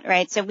that,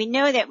 right? So we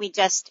know that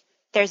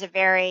there's a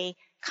very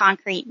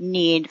concrete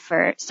need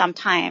for some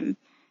time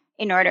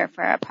in order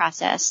for a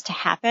process to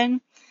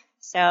happen.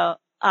 So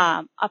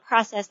a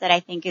process that I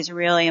think is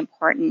really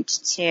important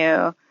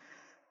to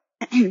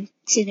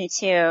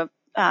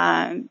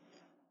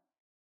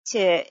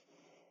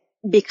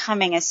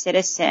becoming a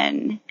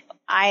citizen,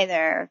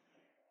 either,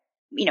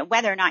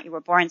 whether or not you were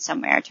born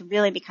somewhere, to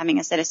really becoming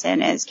a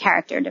citizen is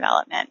character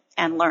development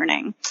and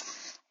learning.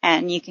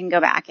 And you can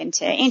go back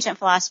into ancient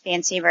philosophy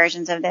and see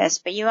versions of this,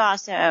 but you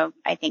also,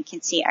 I think,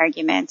 can see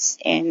arguments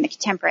in the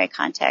contemporary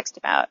context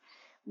about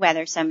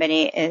whether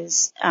somebody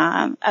is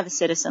of a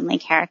citizenly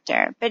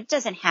character. But it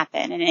doesn't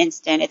happen in an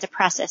instant. It's a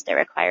process that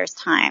requires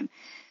time.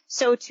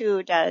 So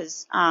too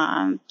does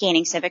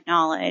gaining civic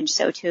knowledge.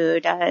 So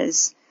too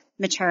does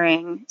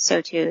maturing.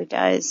 So too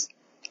does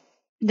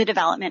the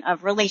development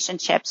of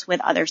relationships with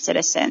other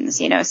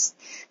citizens.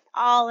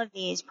 All of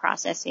these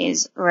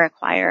processes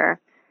require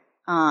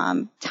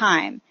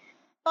time.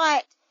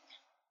 But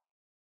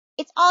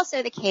it's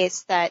also the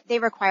case that they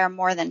require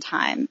more than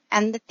time.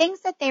 And the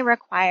things that they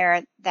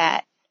require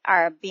that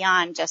are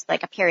beyond just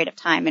like a period of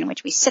time in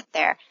which we sit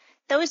there,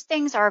 those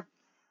things are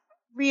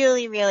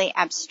really, really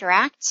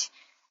abstract.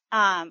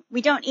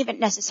 We don't even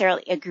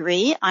necessarily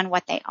agree on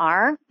what they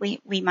are.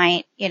 We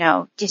might,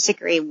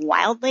 disagree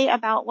wildly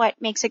about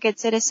what makes a good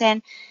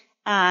citizen.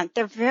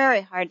 They're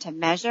very hard to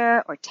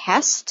measure or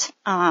test,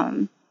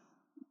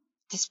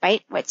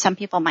 despite what some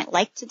people might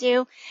like to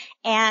do.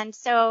 And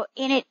so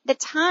the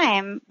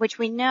time which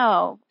we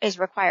know is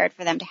required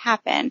for them to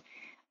happen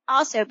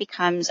also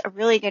becomes a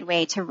really good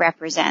way to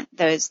represent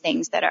those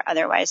things that are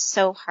otherwise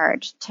so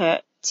hard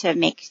to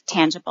make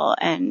tangible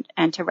and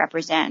to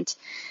represent.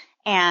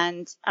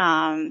 And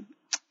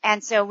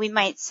so we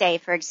might say,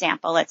 for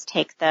example, let's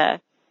take the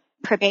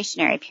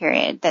probationary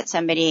period that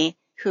somebody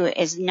who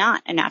is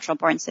not a natural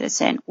born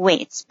citizen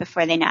waits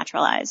before they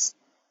naturalize.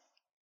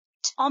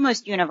 It's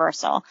almost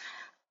universal.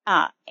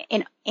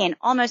 In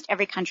almost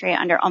every country,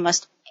 under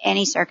almost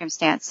any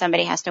circumstance,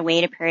 somebody has to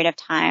wait a period of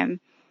time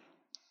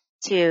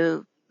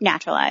to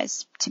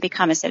naturalize, to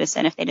become a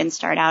citizen if they didn't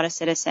start out a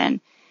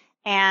citizen.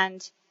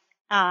 And,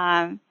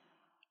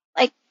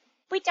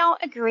 we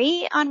don't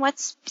agree on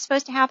what's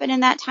supposed to happen in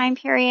that time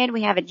period.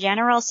 We have a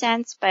general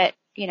sense, but,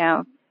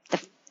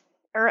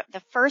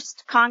 the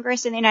first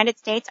Congress in the United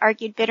States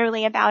argued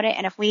bitterly about it.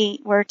 And if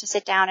we were to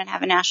sit down and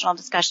have a national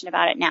discussion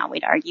about it now,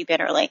 we'd argue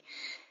bitterly.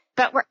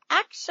 But we're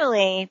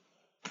actually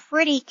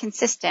pretty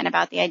consistent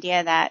about the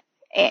idea that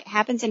it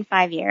happens in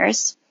 5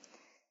 years.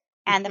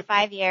 And the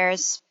 5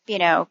 years,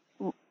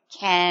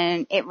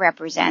 it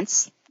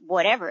represents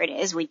whatever it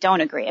is we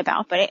don't agree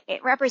about, but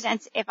it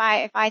represents, if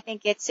I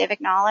think it's civic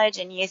knowledge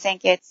and you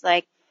think it's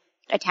like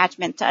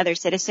attachment to other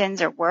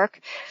citizens or work,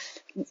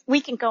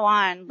 we can go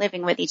on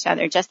living with each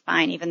other just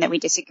fine, even though we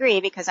disagree,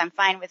 because I'm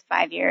fine with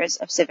 5 years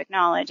of civic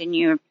knowledge and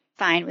you're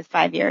fine with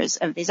 5 years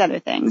of these other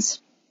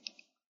things.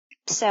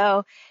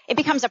 So it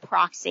becomes a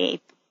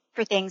proxy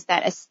for things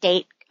that a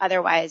state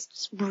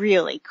otherwise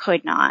really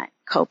could not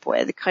cope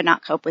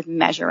with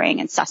measuring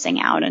and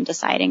sussing out and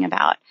deciding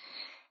about.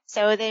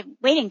 So the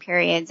waiting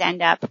periods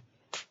end up,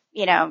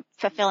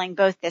 fulfilling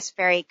both this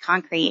very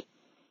concrete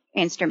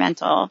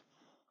instrumental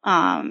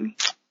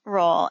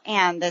role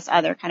and this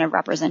other kind of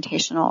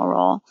representational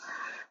role.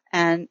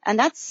 And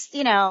that's,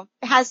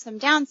 has some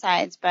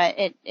downsides, but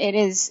it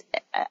is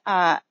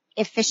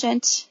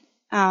efficient.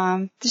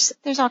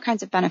 There's all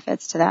kinds of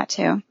benefits to that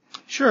too.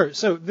 Sure.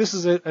 So this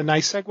is a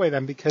nice segue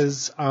then,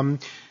 because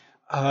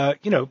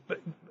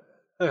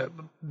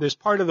there's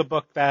part of the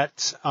book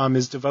that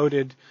is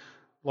devoted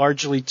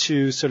largely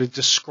to sort of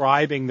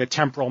describing the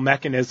temporal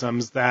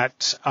mechanisms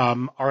that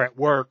are at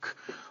work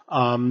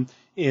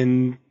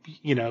in,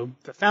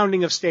 the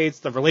founding of states,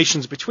 the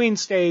relations between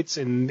states,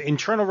 and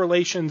internal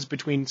relations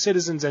between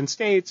citizens and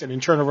states, and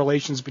internal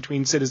relations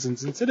between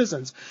citizens and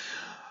citizens.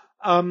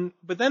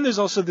 But then there's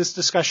also this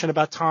discussion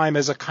about time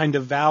as a kind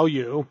of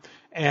value,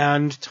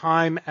 and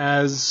time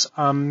as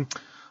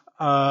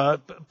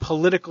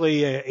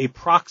politically a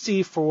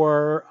proxy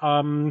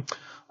for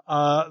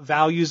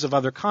values of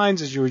other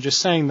kinds, as you were just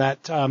saying,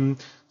 that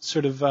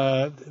sort of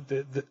the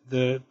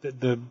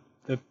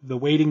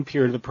waiting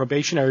period, the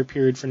probationary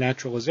period for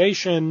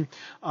naturalization.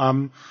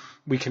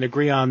 We can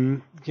agree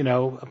on,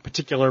 a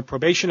particular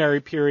probationary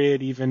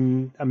period,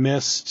 even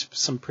amidst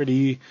some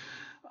pretty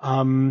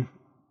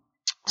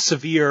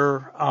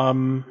severe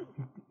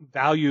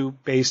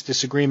value-based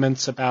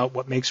disagreements about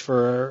what makes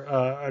for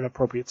an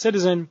appropriate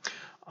citizen.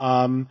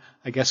 I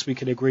guess we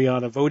could agree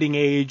on a voting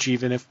age,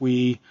 even if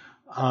we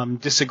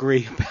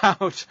disagree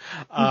about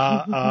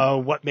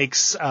what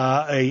makes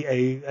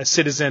a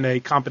citizen a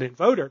competent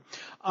voter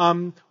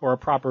or a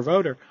proper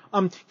voter.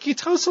 Can you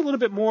tell us a little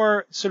bit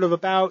more sort of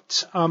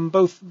about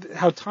both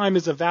how time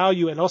is a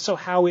value and also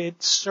how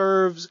it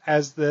serves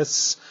as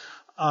this,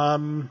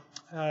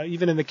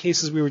 even in the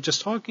cases we were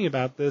just talking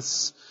about,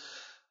 this,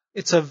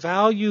 it's a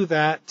value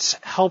that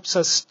helps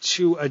us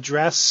to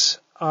address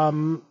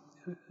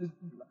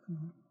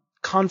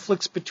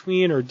conflicts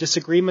between or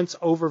disagreements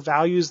over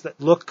values that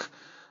look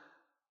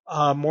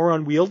more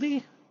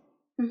unwieldy?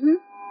 Mm-hmm.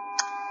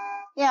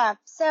 Yeah.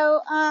 So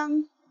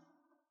I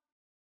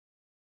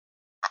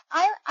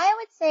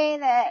would say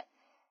that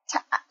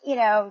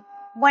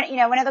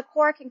one of the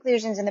core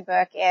conclusions in the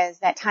book is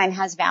that time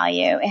has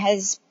value. It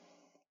has.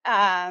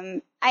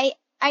 I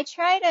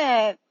try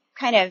to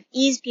kind of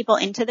ease people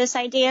into this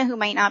idea who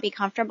might not be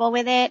comfortable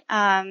with it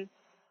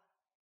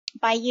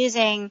by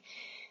using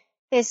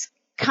this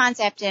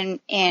concept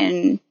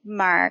in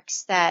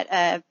Marx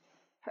that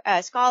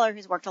a scholar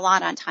who's worked a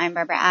lot on time,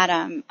 Barbara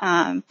Adam,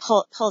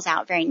 pulls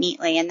out very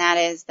neatly, and that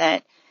is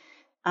that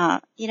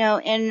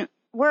in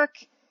work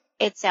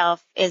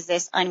itself is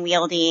this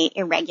unwieldy,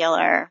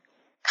 irregular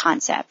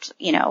concept.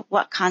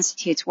 What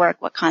constitutes work,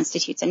 what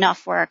constitutes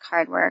enough work,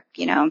 hard work,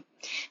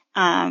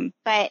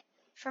 but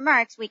for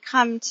Marx, we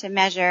come to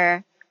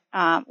measure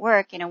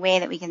work in a way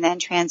that we can then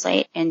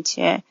translate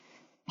into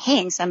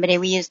paying somebody.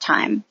 We use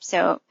time.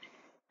 So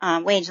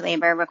wage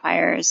labor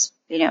requires,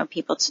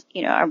 people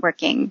are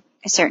working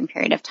a certain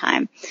period of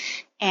time.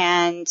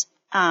 And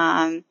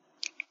I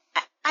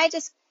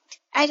just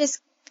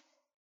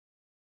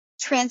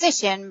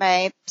transition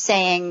by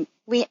saying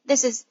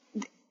this is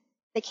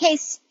the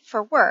case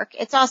for work.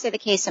 It's also the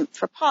case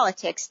for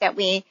politics that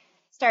we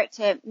start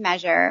to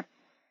measure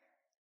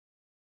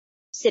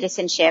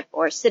citizenship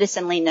or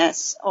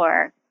citizenliness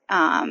or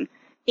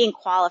being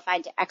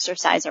qualified to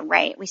exercise a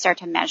right. We start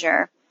to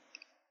measure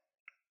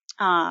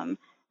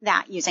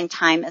that using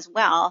time as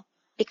well,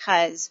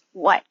 because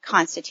what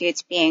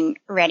constitutes being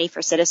ready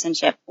for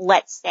citizenship,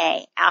 let's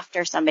say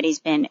after somebody's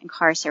been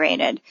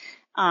incarcerated,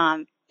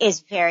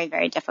 is very,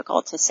 very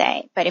difficult to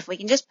say. But if we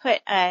can just put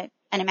an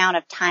amount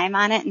of time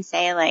on it and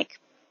say, like,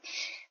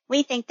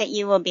 we think that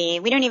you will be,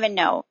 we don't even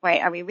know,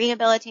 right? Are we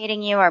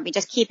rehabilitating you? Are we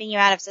just keeping you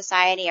out of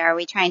society? Are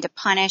we trying to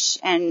punish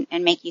and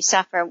make you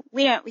suffer?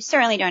 We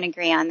certainly don't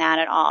agree on that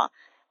at all.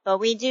 But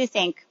we do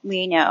think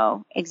we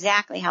know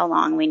exactly how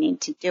long we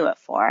need to do it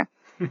for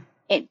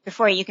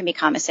before you can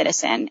become a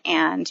citizen.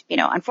 And,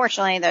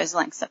 unfortunately, those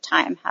lengths of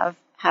time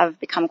have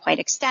become quite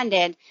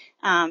extended.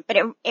 But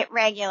it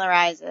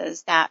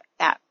regularizes that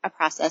a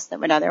process that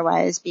would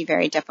otherwise be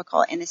very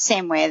difficult, in the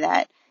same way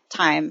that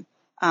time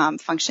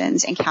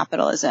functions in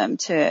capitalism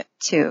to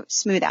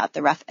smooth out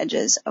the rough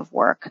edges of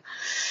work.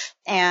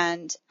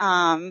 And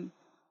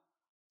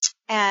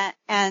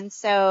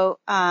so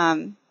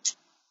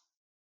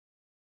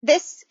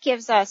this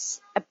gives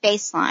us a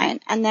baseline.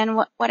 And then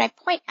what I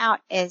point out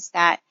is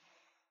that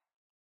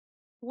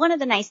one of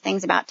the nice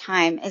things about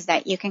time is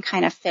that you can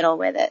kind of fiddle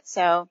with it.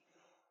 So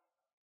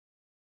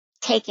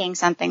taking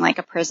something like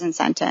a prison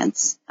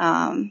sentence,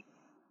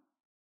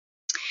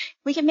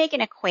 we can make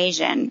an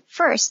equation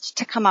first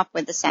to come up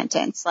with the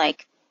sentence,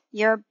 like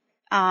your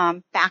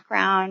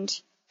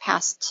background,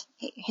 past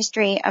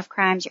history of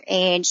crimes, your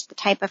age, the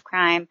type of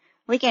crime.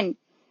 We can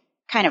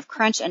kind of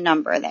crunch a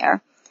number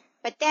there.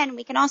 But then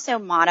we can also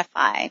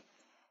modify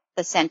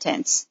the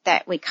sentence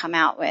that we come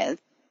out with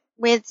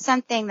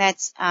something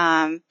that's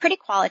pretty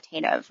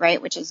qualitative,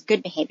 right, which is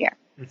good behavior.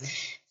 Mm-hmm.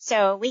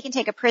 So we can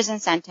take a prison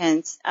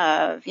sentence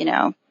of,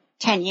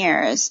 10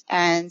 years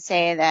and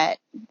say that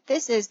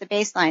this is the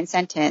baseline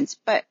sentence,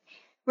 but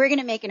we're going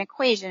to make an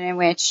equation in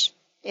which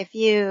if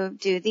you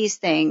do these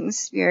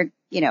things, you're,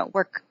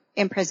 work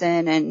in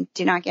prison and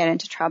do not get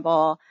into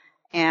trouble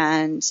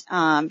and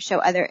show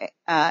other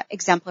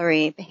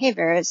exemplary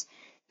behaviors,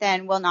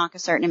 then we'll knock a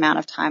certain amount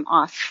of time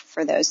off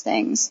for those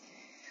things.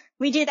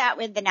 We do that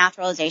with the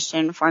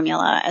naturalization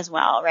formula as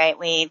well, right?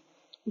 We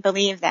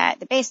believe that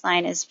the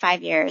baseline is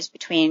 5 years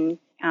between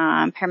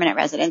permanent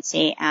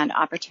residency and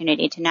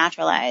opportunity to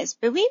naturalize.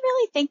 But we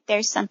really think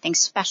there's something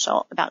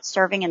special about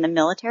serving in the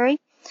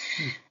military.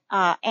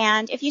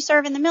 And if you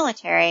serve in the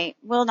military,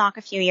 we'll knock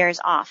a few years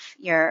off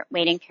your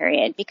waiting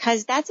period,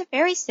 because that's a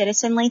very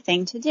citizenly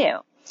thing to do.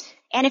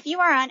 And if you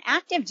are on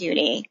active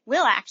duty,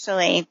 we'll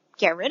actually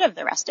get rid of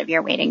the rest of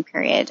your waiting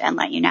period and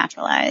let you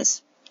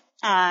naturalize.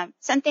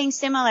 Something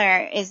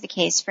similar is the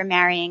case for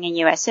marrying a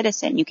U.S.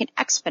 citizen. You can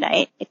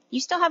expedite. You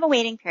still have a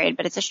waiting period,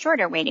 but it's a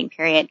shorter waiting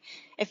period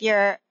if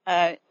you're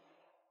a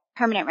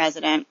permanent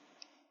resident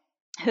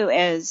who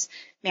is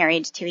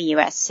married to a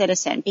U.S.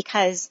 citizen,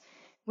 because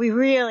we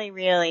really,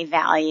 really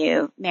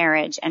value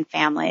marriage and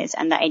families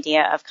and the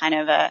idea of kind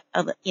of a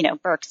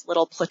Burke's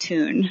little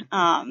platoon.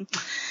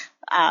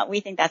 We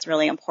think that's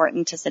really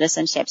important to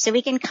citizenship. So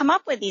we can come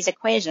up with these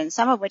equations,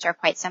 some of which are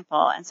quite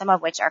simple and some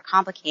of which are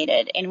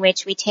complicated, in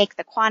which we take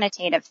the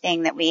quantitative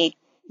thing that we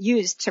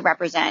use to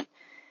represent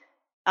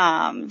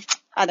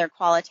other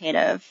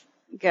qualitative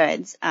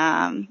goods,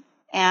 and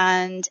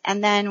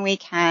then we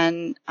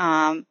can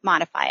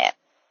modify it,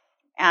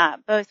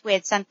 both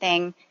with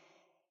something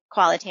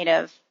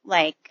qualitative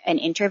like an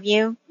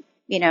interview.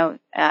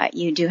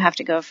 You do have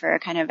to go for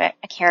kind of a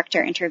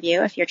character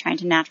interview if you're trying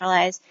to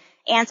naturalize,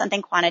 and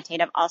something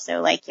quantitative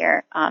also, like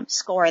your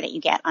score that you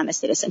get on the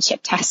citizenship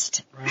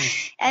test.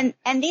 Right.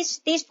 And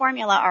these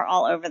formula are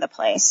all over the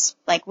place.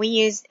 Like, we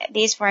use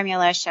these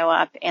formulas show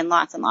up in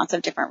lots and lots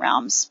of different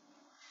realms.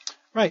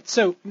 Right.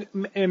 So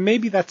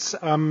maybe that's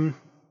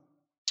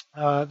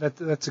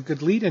that's a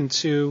good lead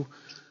into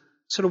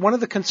sort of one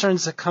of the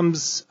concerns that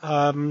comes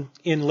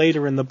in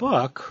later in the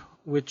book,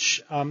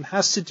 which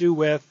has to do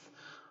with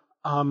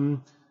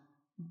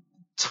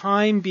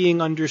time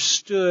being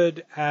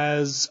understood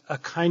as a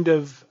kind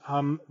of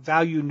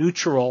value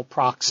neutral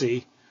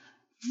proxy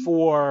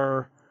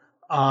for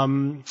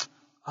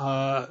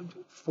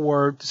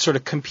sort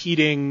of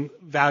competing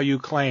value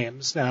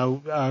claims.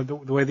 Now, the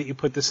way that you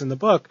put this in the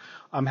book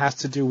has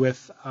to do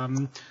with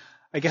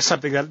I guess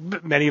something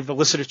that many of the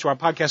listeners to our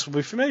podcast will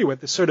be familiar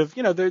with is sort of,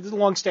 there's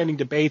longstanding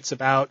debates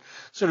about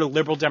sort of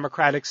liberal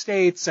democratic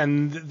states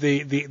and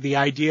the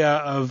idea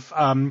of,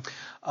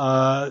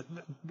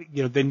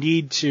 the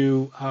need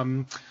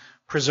to,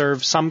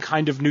 preserve some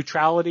kind of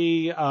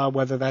neutrality,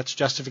 whether that's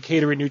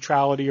justificatory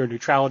neutrality or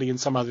neutrality in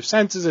some other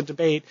sense is a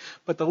debate.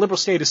 But the liberal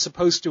state is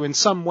supposed to, in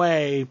some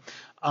way,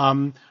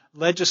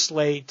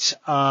 legislate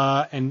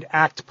and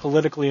act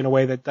politically in a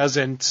way that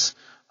doesn't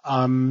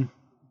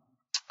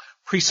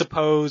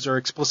presuppose or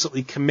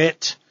explicitly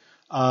commit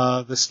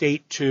the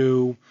state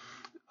to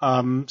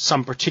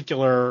some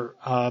particular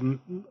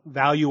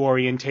value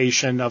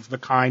orientation of the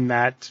kind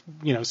that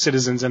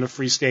citizens in a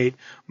free state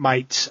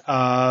might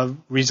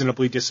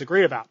reasonably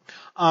disagree about.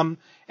 And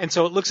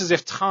so it looks as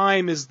if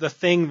time is the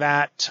thing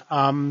that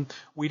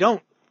we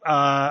don't.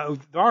 There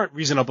aren't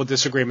reasonable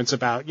disagreements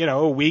about.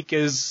 A week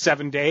is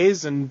 7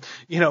 days, and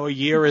a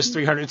year is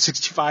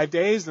 365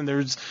 days, and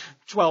there's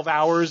 12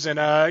 hours in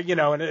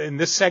in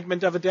this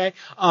segment of a day.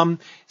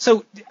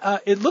 So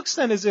it looks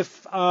then as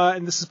if,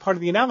 and this is part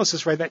of the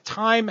analysis, right, that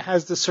time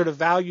has this sort of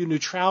value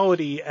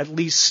neutrality, at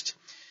least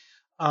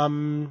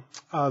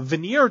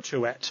veneer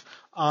to it.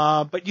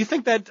 But you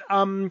think that,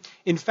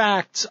 in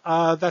fact,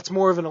 that's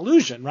more of an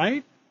illusion,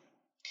 right?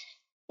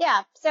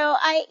 Yeah. So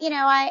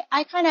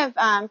I kind of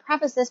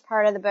preface this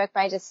part of the book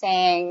by just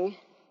saying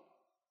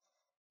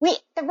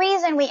the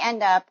reason we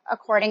end up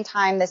according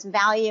time this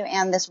value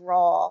and this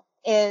role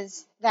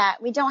is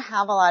that we don't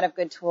have a lot of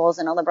good tools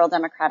in a liberal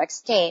democratic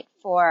state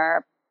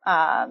for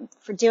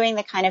doing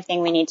the kind of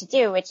thing we need to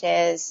do, which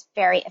is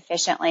very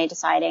efficiently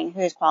deciding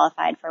who's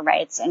qualified for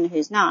rights and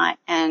who's not.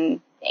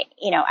 And,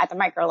 at the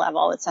micro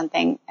level, it's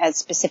something as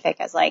specific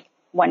as like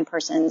one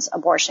person's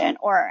abortion,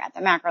 or at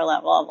the macro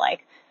level of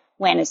like,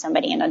 when is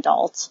somebody an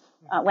adult?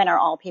 When are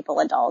all people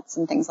adults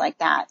and things like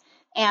that?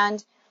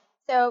 And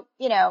so,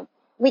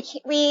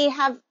 we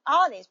have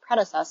all of these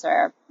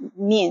predecessor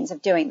means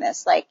of doing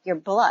this, like your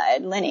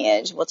blood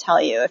lineage will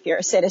tell you if you're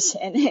a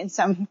citizen in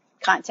some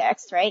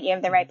context, right? You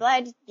have the right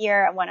blood,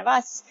 you're one of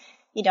us.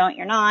 You don't,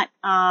 you're not.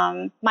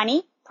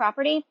 Money,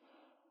 property,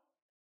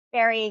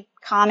 very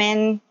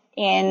common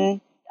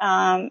in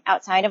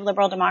outside of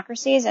liberal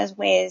democracies as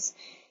ways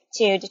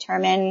to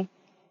determine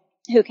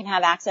who can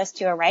have access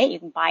to a right. You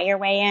can buy your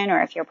way in,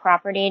 or if you're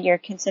propertied, you're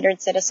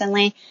considered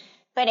citizenly.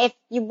 But if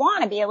you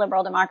want to be a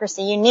liberal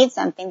democracy, you need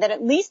something that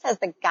at least has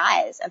the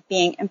guise of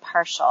being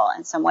impartial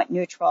and somewhat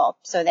neutral,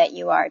 so that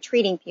you are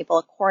treating people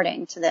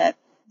according to the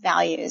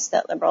values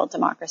that liberal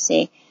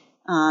democracy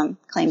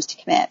claims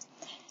to commit.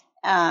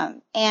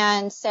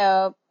 And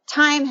so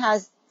time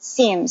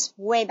seems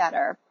way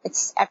better.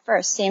 It's at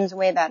first seems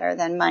way better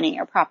than money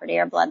or property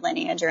or blood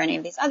lineage or any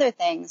of these other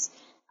things.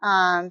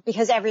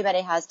 Because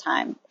everybody has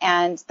time,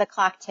 and the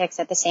clock ticks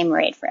at the same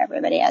rate for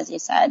everybody, as you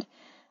said.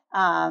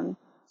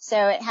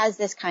 So it has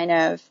this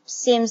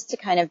seems to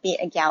kind of be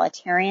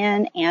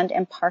egalitarian and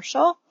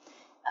impartial.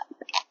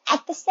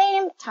 At the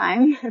same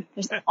time,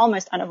 it's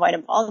almost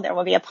unavoidable, there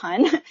will be a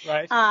pun.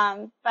 Right.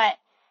 But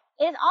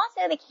it's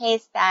also the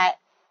case that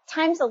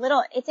time's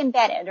it's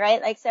embedded,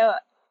 right? Like, so,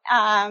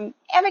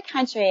 every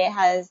country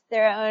has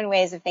their own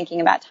ways of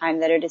thinking about time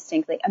that are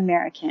distinctly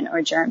American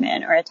or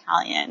German or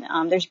Italian.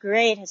 There's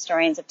great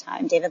historians of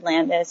time. David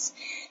Landis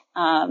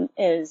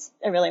is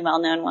a really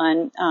well-known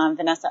one,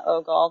 Vanessa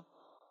Ogle,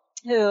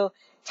 who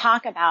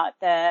talk about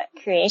the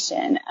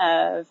creation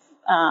of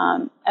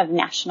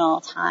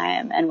national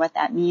time and what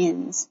that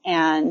means.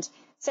 And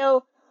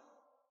so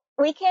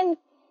we can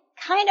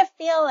kind of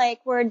feel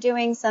like we're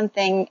doing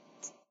something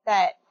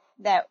that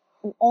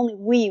only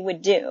we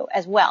would do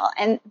as well.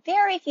 And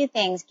very few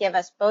things give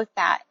us both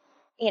that,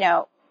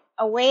 a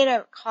way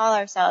to call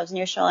ourselves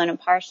neutral and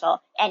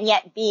impartial and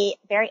yet be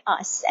very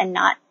us and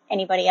not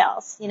anybody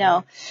else.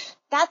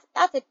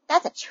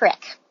 That's a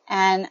trick.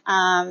 And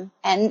not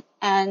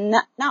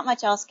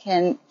much else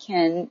can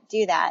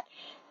do that.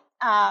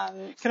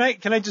 Can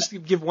I just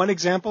give one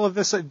example of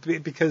this?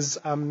 Because,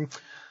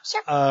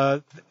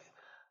 sure.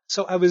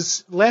 So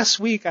last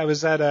week I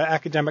was at an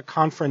academic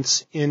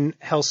conference in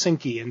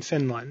Helsinki in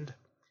Finland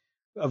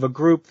of a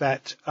group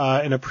that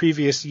in a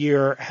previous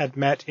year had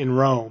met in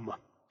Rome.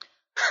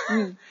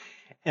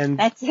 And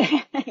that's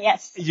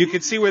yes. You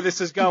could see where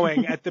this is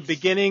going. At the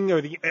beginning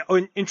or the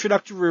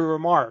introductory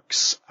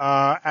remarks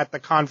at the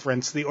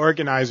conference, the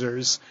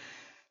organizers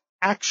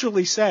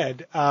actually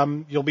said,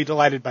 you'll be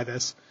delighted by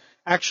this,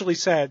 actually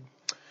said,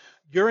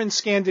 "You're in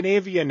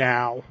Scandinavia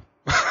now."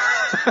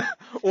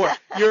 Or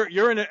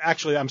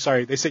I'm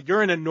sorry, they said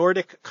you're in a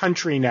Nordic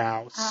country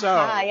now. So,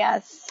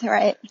 yes,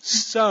 right.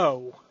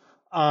 So,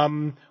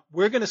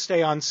 we're going to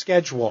stay on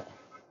schedule.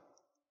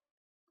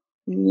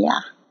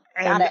 Yeah,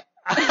 got it.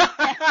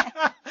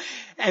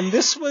 And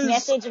this was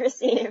message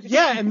received.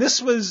 Yeah, and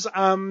this was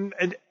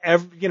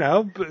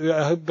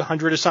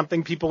 100 or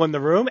something people in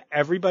the room.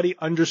 Everybody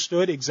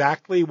understood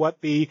exactly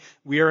what the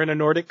 "we are in a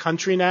Nordic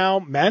country now"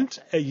 meant.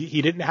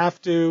 He didn't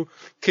have to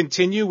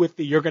continue with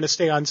the "you're going to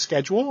stay on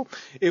schedule."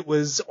 It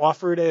was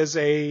offered as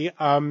a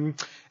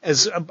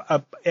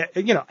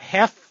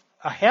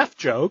half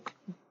joke,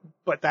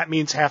 but that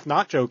means half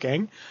not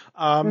joking,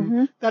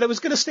 that it was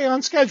going to stay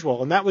on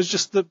schedule. And that was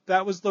just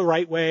that was the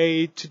right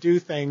way to do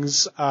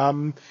things,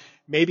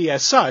 maybe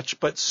as such,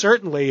 but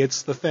certainly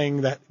it's the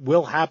thing that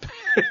will happen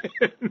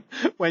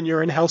when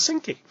you're in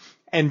Helsinki.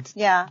 And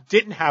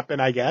didn't happen,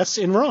 I guess,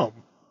 in Rome.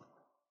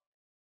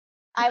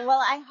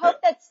 I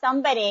hope that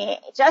somebody,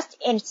 just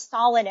in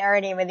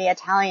solidarity with the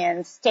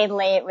Italians, stayed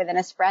late with an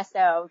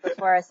espresso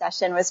before a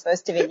session was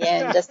supposed to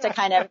begin, just to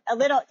kind of a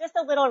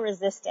little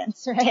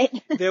resistance,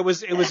 right? It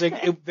was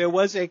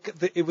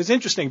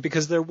interesting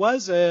because there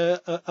was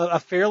a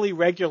fairly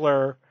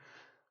regular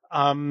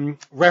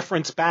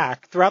reference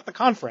back throughout the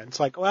conference,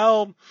 like,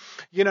 well,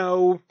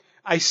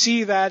 I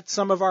see that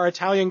some of our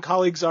Italian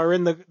colleagues are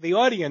in the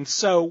audience,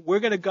 so we're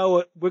going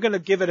to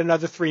give it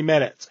another 3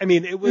 minutes. I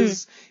mean, it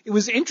was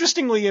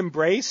interestingly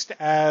embraced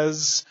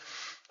as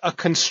a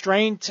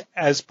constraint,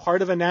 as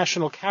part of a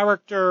national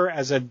character,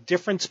 as a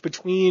difference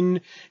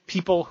between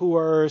people who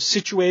are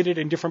situated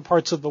in different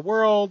parts of the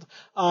world.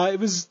 It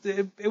was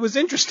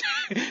interesting.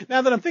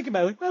 Now that I'm thinking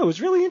about it, like, wow, it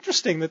was really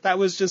interesting that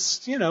was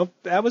just,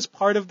 that was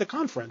part of the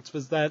conference,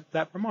 was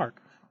that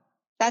remark.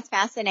 That's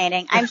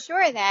fascinating. I'm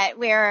sure that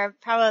we're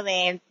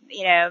probably,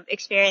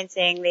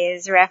 experiencing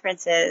these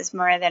references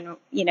more than,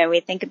 we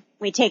think.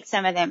 We take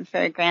some of them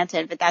for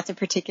granted, but that's a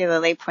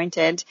particularly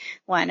pointed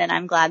one, and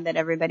I'm glad that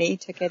everybody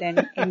took it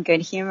in good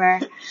humor.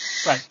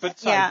 Right, but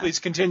sorry, please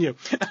continue.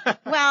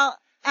 Well,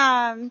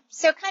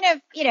 so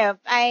kind of,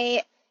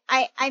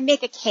 I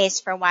make a case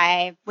for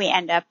why we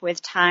end up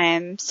with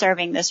time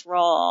serving this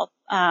role,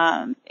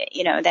 that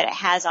it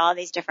has all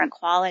these different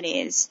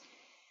qualities.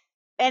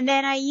 And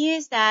then I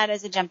use that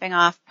as a jumping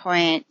off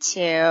point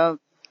to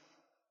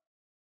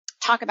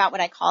talk about what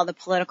I call the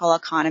political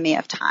economy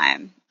of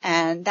time.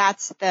 And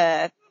that's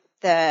the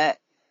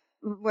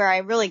where I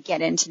really get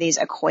into these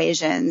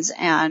equations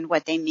and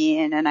what they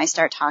mean. And I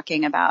start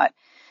talking about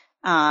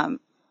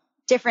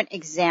different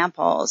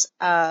examples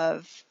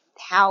of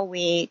how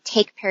we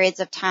take periods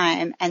of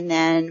time and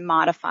then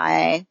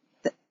modify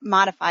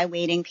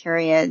waiting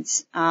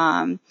periods,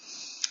 how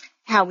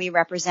we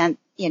represent,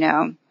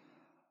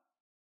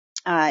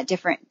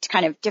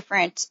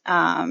 different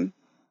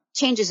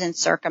changes in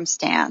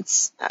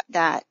circumstance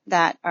that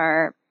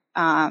are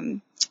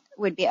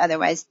would be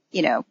otherwise,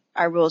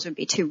 our rules would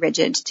be too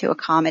rigid to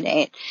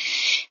accommodate.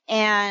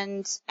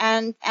 And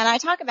I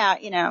talk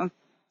about,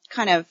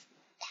 kind of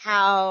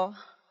how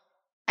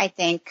I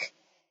think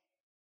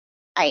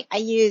I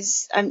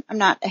use, I'm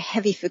not a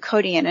heavy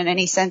Foucauldian in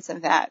any sense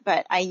of that,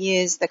 but I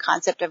use the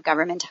concept of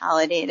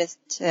governmentality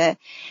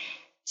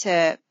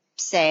to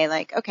say,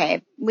 like,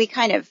 okay, we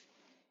kind of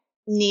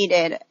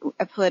needed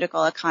a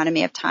political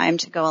economy of time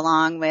to go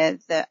along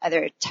with the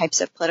other types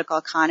of political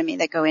economy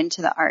that go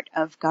into the art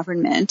of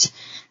government,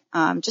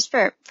 just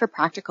for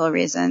practical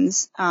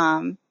reasons.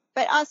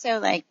 But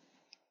also, like,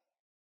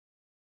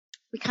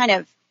 we kind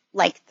of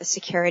like the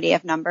security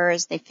of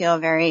numbers. They feel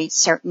very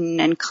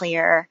certain and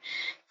clear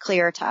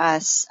to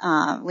us.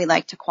 We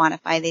like to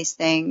quantify these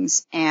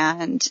things,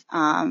 and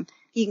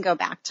you can go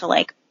back to,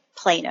 like,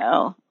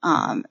 Plato,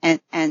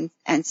 and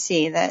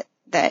see that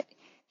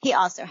he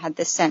also had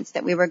this sense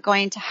that we were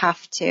going to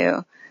have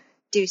to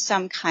do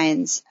some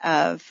kinds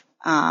of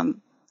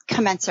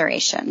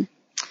commensuration.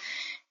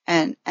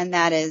 And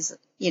that is,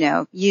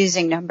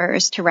 using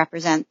numbers to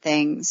represent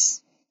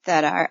things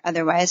that are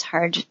otherwise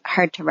hard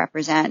to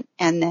represent,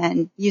 and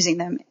then using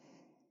them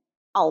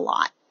a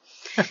lot.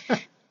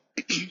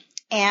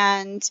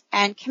 And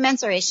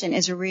commensuration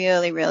is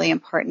really, really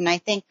important. I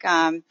think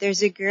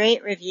there's a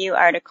great review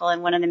article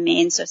in one of the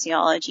main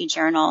sociology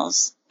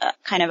journals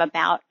kind of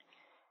about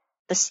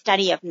the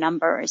study of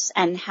numbers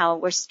and how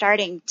we're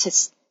starting to,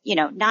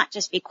 not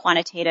just be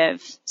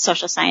quantitative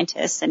social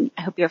scientists, and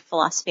I hope your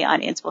philosophy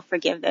audience will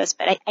forgive this,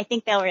 but I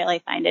think they'll really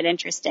find it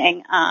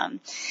interesting.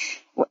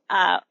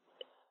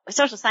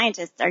 Social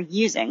scientists are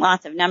using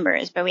lots of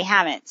numbers, but we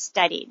haven't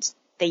studied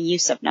the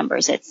use of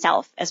numbers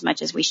itself as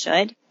much as we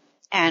should.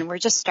 And we're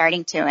just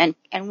starting to.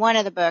 And one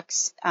of the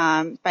books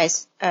by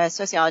a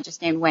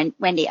sociologist named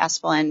Wendy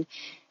Espelin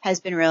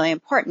has been really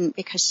important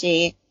because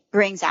she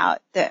brings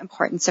out the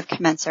importance of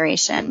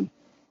commensuration.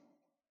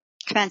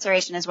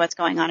 Commensuration is what's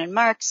going on in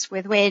Marx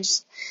with wage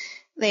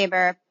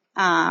labor,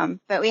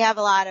 but we have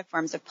a lot of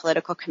forms of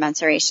political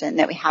commensuration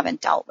that we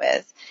haven't dealt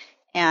with.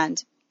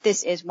 And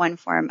this is one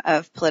form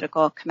of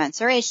political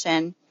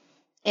commensuration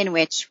in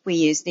which we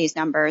use these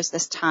numbers,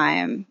 this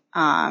time,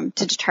 to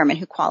determine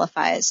who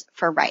qualifies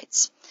for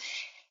rights.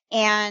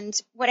 And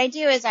what I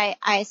do is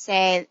I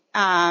say,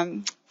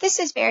 this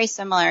is very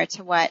similar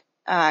to what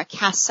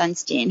Cass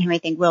Sunstein, who I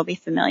think will be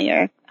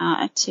familiar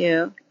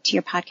to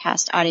your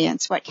podcast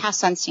audience, what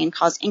Cass Sunstein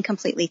calls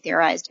incompletely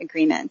theorized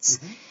agreements,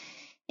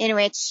 in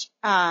which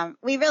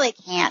we really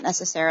can't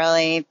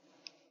necessarily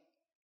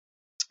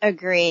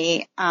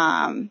agree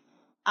on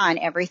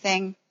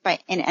everything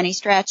in any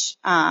stretch,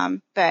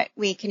 but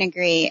we can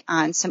agree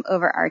on some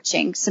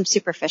overarching, some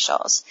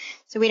superficials.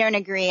 So we don't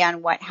agree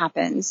on what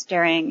happens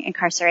during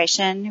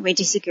incarceration. We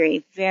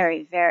disagree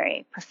very,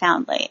 very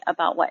profoundly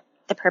about what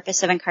the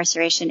purpose of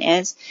incarceration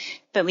is,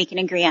 but we can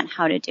agree on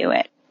how to do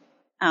it.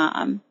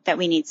 That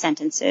we need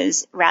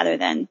sentences rather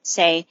than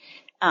say,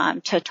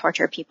 to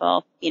torture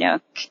people,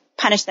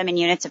 punish them in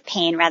units of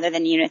pain rather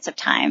than units of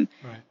time.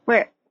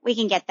 Right. We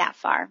can get that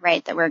far,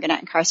 right? That we're going to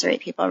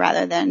incarcerate people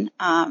rather than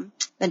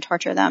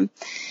torture them.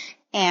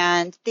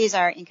 And these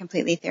are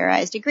incompletely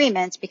theorized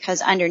agreements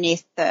because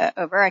underneath the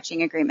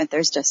overarching agreement,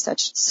 there's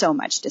just so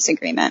much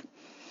disagreement.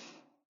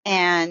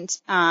 And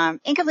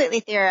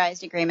incompletely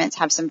theorized agreements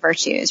have some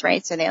virtues,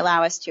 right? So they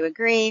allow us to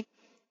agree.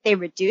 They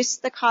reduce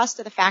the cost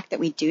of the fact that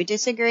we do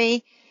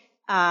disagree.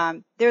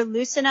 They're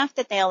loose enough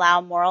that they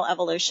allow moral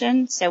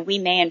evolution. So we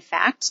may, in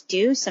fact,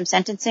 do some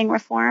sentencing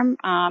reform,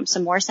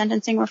 some more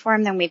sentencing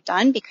reform than we've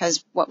done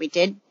because what we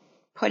did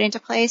put into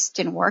place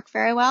didn't work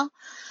very well.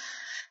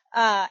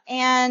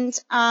 And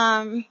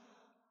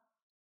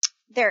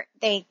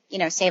they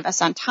save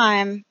us on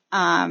time.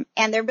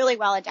 And they're really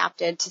well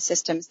adapted to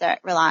systems that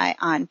rely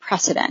on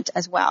precedent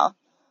as well.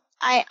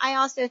 I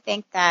also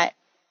think that,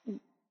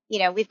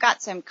 we've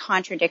got some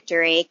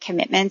contradictory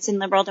commitments in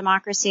liberal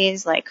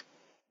democracies, like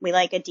we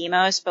like a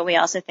demos, but we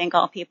also think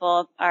all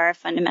people are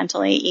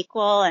fundamentally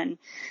equal, and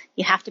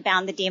you have to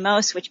bound the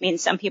demos, which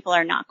means some people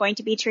are not going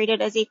to be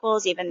treated as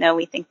equals, even though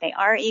we think they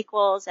are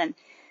equals. And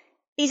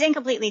these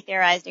incompletely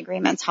theorized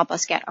agreements help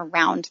us get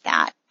around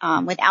that.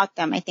 Without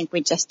them, I think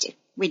we'd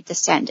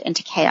descend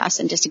into chaos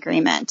and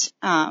disagreement.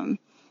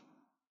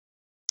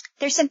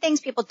 There's some things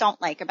people don't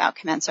like about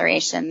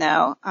commensuration,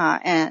 though,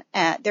 and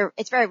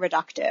it's very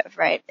reductive,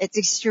 right? It's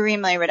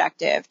extremely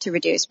reductive to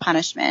reduce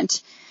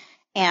punishment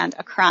and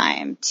a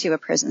crime to a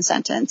prison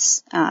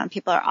sentence.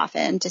 People are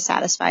often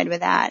dissatisfied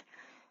with that.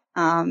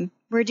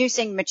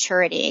 Reducing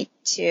maturity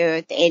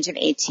to the age of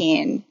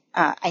 18,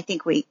 I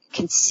think we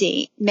can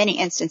see many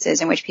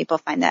instances in which people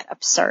find that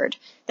absurd,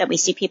 that we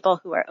see people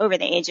who are over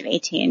the age of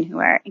 18 who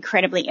are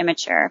incredibly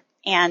immature.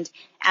 And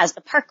as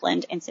the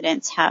Parkland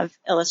incidents have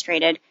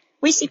illustrated,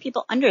 we see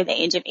people under the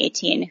age of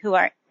 18 who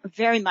are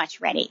very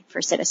much ready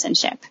for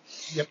citizenship.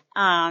 Yep.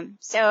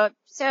 So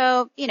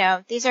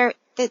these are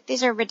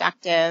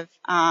reductive.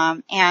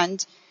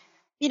 And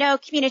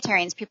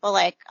communitarians, people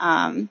like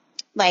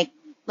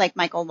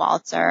Michael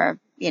Walzer,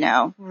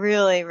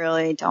 really,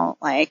 really don't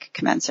like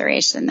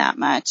commensuration that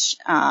much.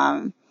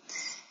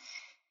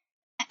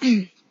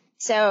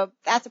 So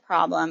that's a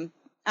problem.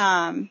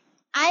 I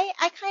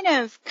kind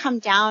of come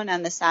down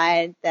on the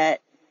side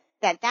that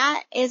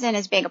isn't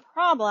as big a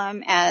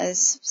problem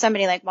as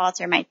somebody like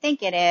Walzer might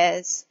think it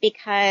is,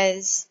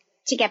 because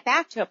to get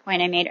back to a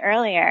point I made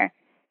earlier,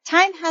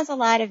 time has a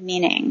lot of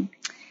meaning.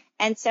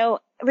 And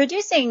so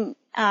reducing,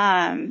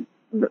 if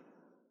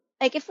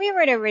we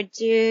were to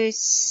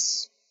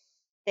reduce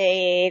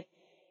the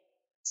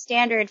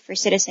standard for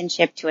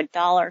citizenship to a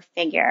dollar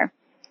figure,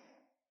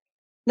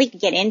 we could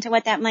get into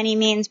what that money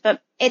means,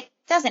 but it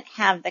doesn't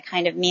have the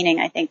kind of meaning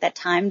I think that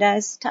time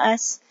does to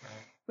us.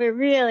 We're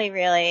really,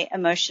 really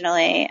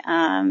emotionally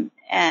and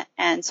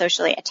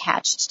socially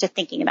attached to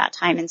thinking about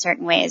time in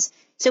certain ways.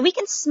 So we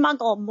can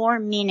smuggle more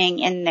meaning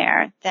in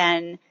there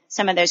than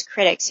some of those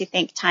critics who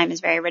think time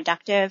is very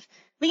reductive.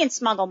 We can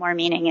smuggle more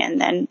meaning in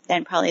than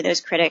probably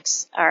those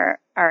critics are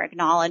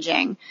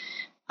acknowledging.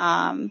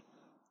 That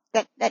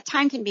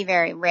time can be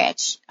very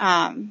rich.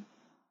 But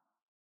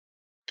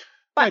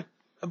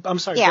I'm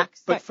sorry, yeah,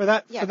 but for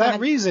that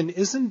reason,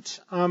 isn't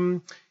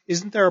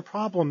there a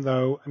problem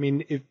though? I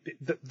mean, if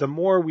the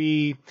more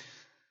we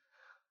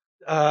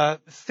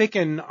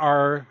thicken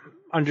our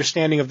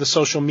understanding of the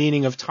social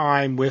meaning of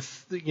time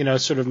with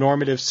sort of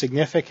normative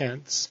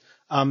significance,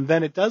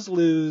 then it does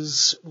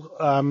lose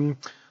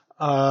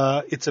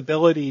its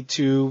ability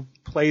to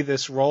play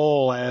this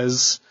role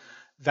as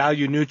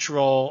value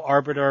neutral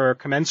arbiter or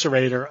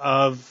commensurator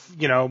of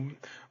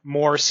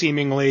more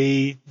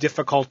seemingly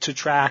difficult to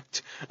track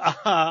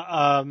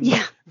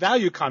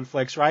value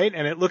conflicts, right?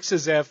 And it looks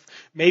as if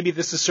maybe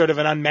this is sort of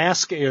an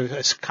unmasking,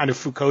 a kind of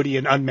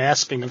Foucauldian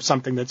unmasking of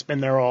something that's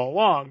been there all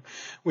along,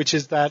 which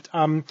is that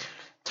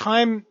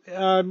time,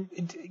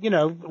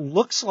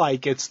 looks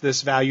like it's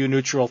this value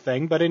neutral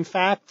thing, but in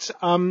fact,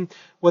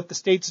 what the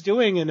state's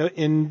doing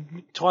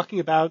in talking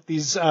about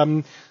these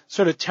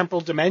sort of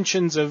temporal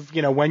dimensions of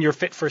when you're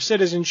fit for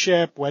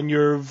citizenship, when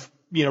you've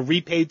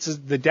repaid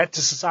the debt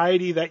to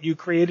society that you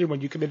created when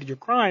you committed your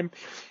crime.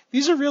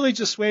 These are really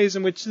just ways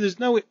in which there's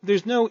no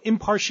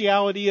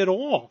impartiality at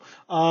all.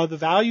 The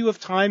value of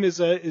time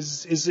is a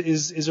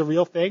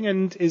real thing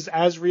and is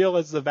as real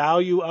as the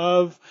value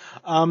of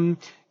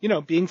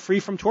being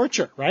free from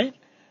torture, right?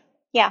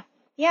 Yeah.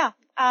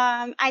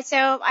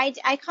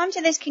 I come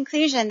to this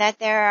conclusion that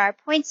there are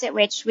points at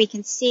which we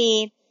can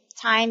see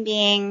time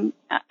being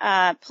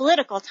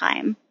political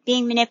time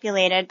being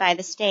manipulated by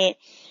the state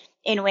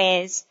in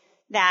ways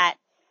that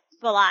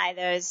belie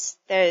those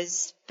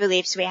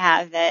beliefs we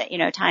have that,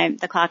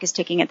 the clock is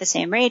ticking at the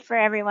same rate for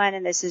everyone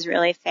and this is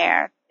really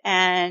fair.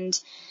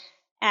 And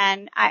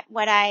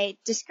what I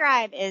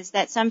describe is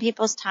that some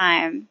people's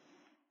time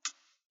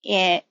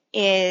it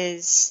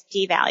is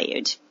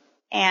devalued,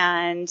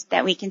 and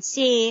that we can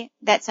see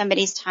that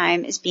somebody's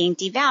time is being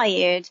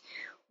devalued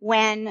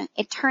when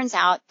it turns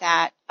out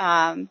that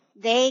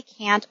they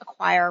can't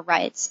acquire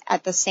rights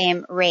at the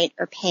same rate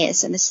or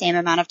pace in the same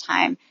amount of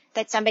time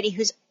that somebody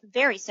who's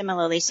very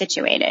similarly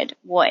situated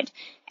would.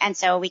 And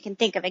so we can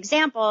think of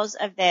examples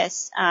of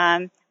this.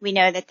 We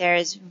know that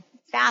there's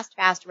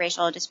vast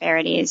racial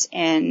disparities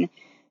in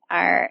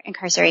our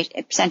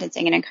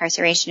sentencing and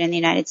incarceration in the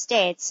United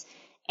States,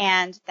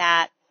 and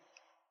that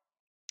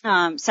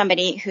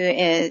somebody who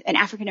is an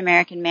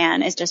African-American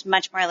man is just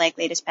much more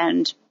likely to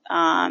spend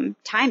time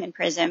in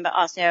prison, but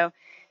also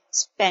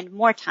spend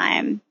more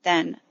time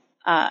than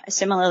a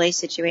similarly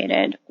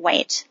situated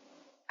white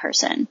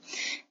person.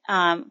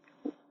 And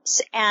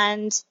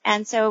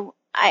so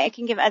I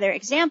can give other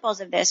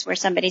examples of this where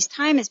somebody's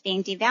time is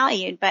being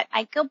devalued, but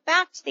I go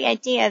back to the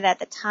idea that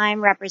the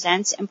time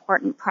represents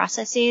important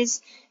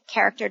processes,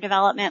 character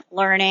development,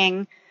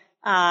 learning,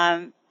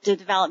 the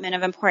development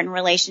of important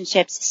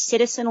relationships,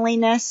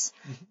 citizenliness.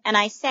 Mm-hmm. And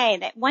I say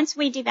that once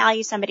we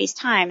devalue somebody's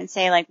time and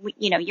say, like,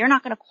 you're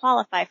not going to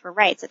qualify for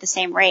rights at the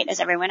same rate as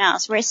everyone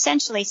else, we're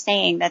essentially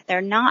saying that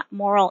they're not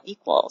moral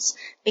equals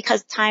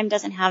because time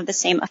doesn't have the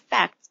same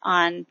effect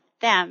on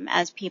them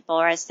as people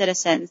or as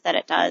citizens that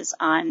it does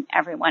on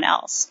everyone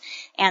else.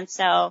 And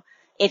so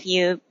if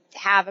you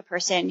have a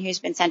person who's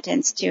been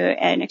sentenced to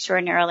an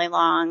extraordinarily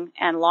long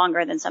and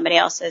longer than somebody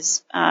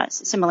else's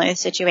similarly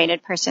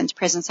situated person's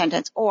prison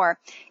sentence, or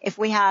if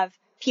we have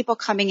people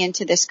coming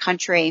into this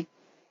country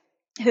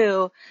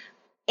who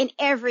in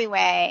every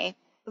way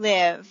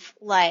live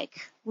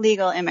like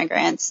legal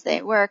immigrants,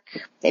 they work,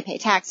 they pay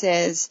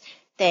taxes,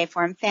 they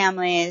form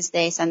families,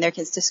 they send their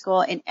kids to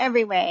school, in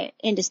every way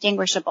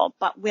indistinguishable,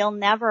 but we'll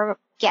never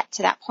get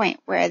to that point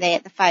where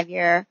the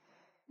 5-year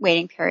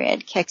waiting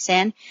period kicks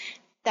in,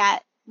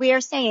 that we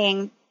are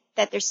saying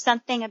that there's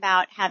something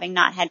about having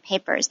not had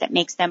papers that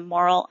makes them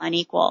moral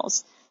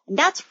unequals. And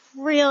that's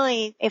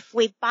really, if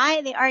we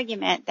buy the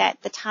argument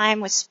that the time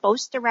was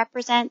supposed to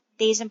represent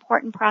these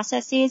important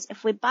processes,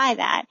 if we buy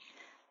that,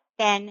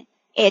 then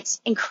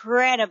it's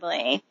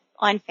incredibly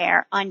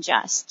unfair,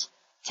 unjust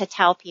to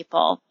tell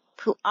people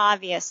who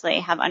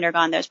obviously have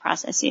undergone those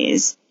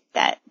processes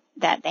that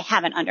they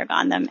haven't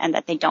undergone them and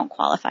that they don't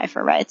qualify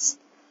for rights.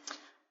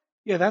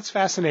 Yeah, that's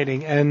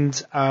fascinating. And,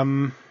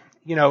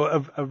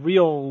 a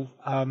real,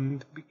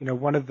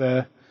 one of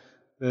the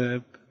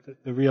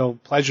real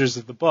pleasures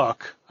of the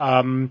book,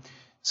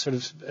 sort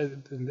of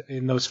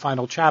in those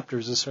final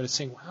chapters is sort of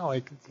saying, wow,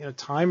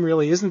 time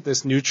really isn't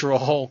this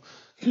neutral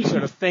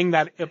sort of thing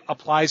that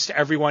applies to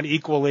everyone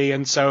equally.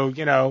 And so,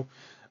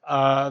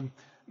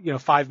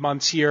 5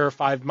 months here,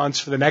 5 months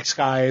for the next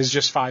guy is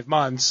just 5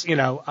 months.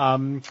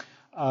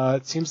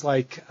 It seems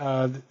like,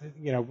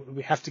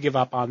 we have to give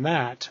up on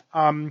that.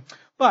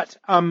 But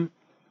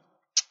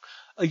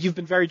you've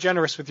been very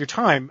generous with your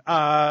time,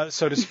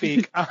 so to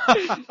speak.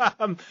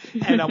 And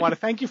I want to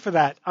thank you for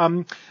that.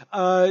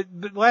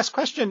 The last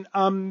question.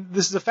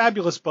 This is a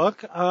fabulous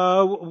book.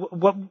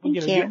 Thank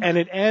you. And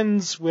it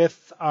ends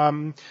with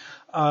some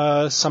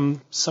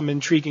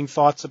intriguing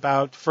thoughts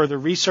about further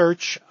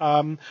research.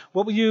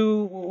 What will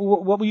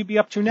you be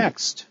up to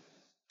next?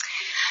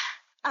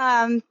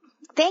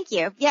 Thank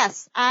you.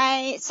 Yes.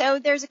 So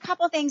there's a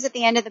couple things at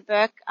the end of the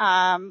book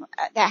that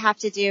have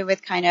to do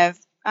with kind of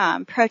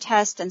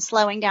protest and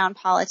slowing down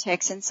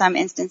politics in some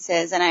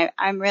instances, and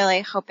I'm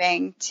really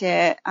hoping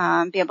to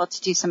be able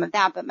to do some of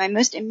that. But my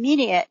most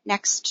immediate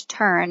next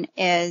turn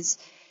is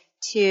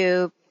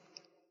I'm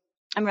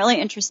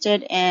really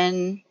interested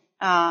in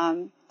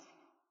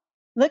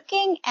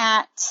looking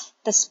at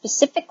the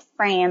specific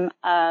frame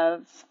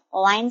of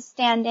line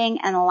standing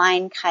and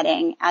line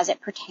cutting as it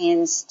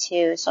pertains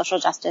to social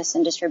justice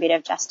and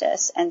distributive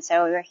justice. And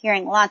so we're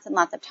hearing lots and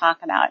lots of talk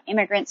about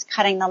immigrants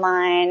cutting the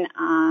line.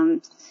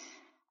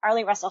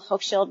 Arlie Russell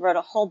Hochschild wrote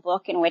a whole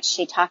book in which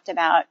she talked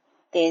about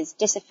these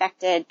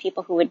disaffected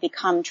people who would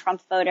become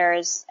Trump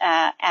voters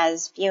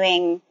as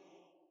viewing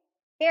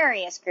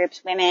various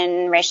groups,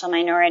 women, racial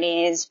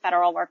minorities,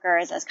 federal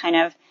workers, as kind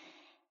of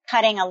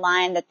cutting a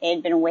line that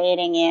they'd been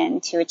wading in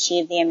to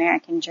achieve the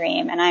American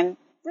dream. And I'm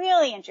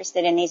really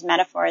interested in these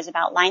metaphors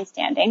about line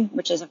standing,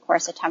 which is, of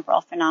course, a temporal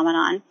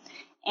phenomenon,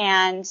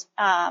 and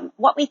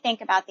what we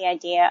think about the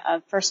idea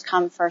of first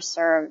come, first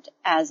served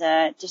as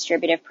a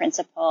distributive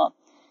principle,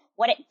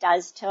 what it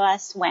does to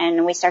us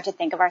when we start to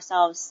think of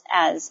ourselves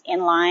as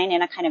in line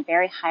in a kind of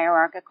very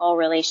hierarchical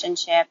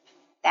relationship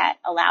that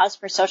allows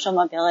for social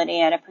mobility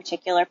at a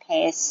particular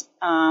pace,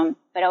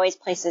 but always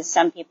places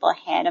some people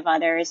ahead of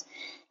others.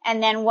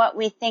 And then what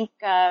we think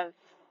of,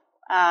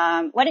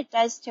 what it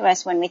does to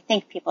us when we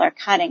think people are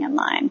cutting in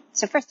line.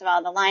 So first of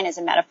all, the line is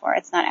a metaphor.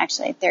 It's not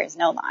actually, there is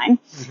no line.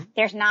 Mm-hmm.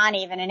 There's not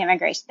even an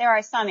immigration. There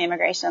are some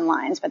immigration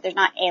lines, but there's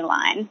not a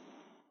line.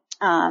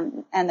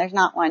 And there's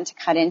not one to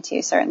cut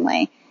into,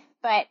 certainly.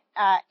 But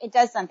it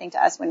does something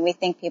to us when we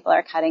think people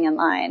are cutting in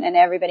line. And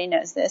everybody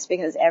knows this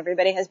because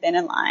everybody has been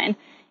in line.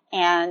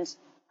 And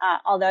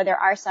although there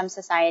are some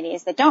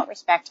societies that don't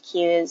respect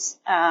cues,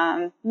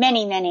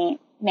 many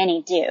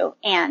do.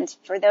 And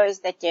for those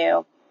that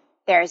do,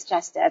 there's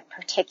just a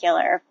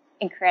particular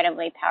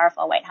incredibly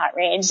powerful white hot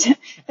rage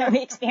that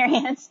we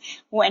experience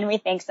when we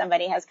think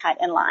somebody has cut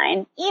in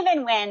line,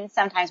 even when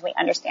sometimes we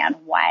understand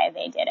why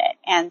they did it.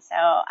 And so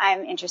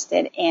I'm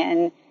interested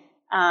in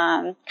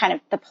kind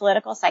of the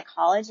political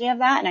psychology of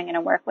that, and I'm going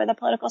to work with a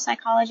political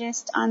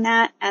psychologist on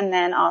that, and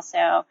then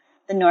also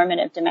the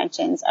normative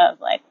dimensions of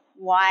like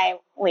why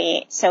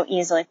we so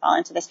easily fall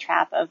into this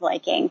trap of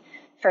liking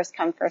first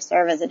come, first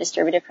serve as a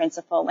distributive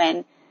principle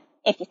when,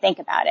 if you think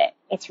about it,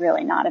 it's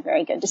really not a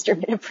very good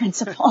distributive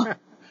principle.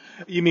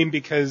 You mean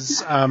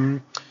because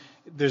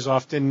there's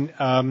often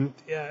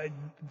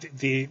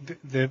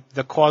the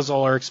causal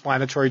or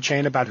explanatory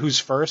chain about who's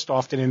first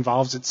often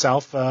involves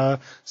itself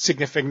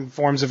significant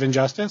forms of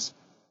injustice?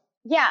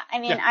 Yeah, I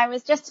mean, I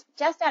was just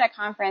at a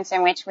conference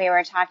in which we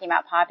were talking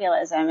about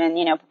populism, and,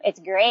 you know, it's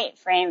great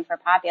frame for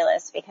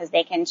populists because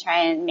they can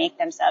try and make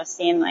themselves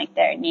seem like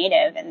they're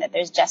native and that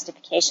there's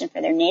justification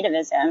for their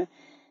nativism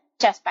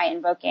just by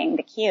invoking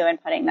the queue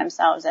and putting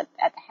themselves at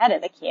the head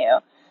of the queue.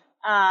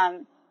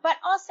 But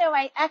also,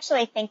 I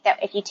actually think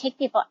that if you take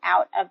people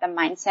out of the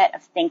mindset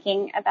of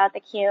thinking about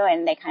the queue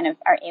and they kind of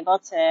are able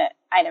to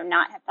either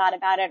not have thought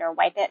about it or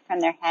wipe it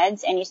from their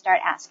heads, and you start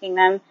asking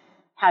them,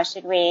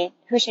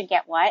 who should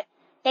get what,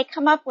 they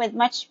come up with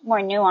much more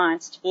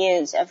nuanced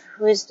views of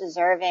who's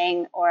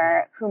deserving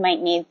or who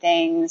might need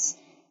things,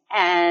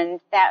 and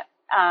that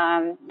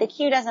the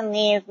queue doesn't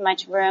leave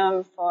much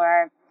room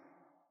for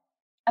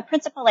a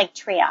principle like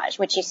triage,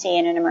 which you see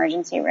in an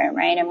emergency room,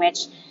 right, in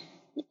which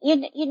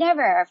you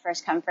never are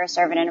first come, first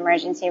serve in an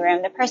emergency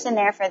room. The person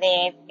there for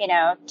the, you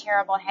know,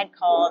 terrible head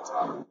cold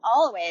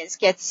always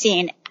gets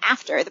seen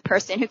after the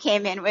person who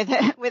came in with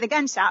a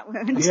gunshot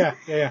wound.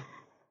 Yeah.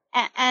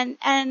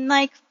 And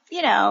like,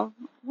 you know,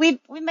 we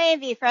may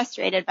be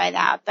frustrated by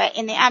that, but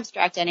in the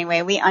abstract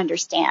anyway, we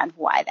understand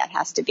why that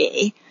has to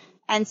be.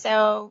 And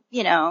so,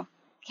 you know,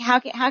 how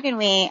can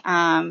we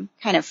kind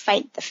of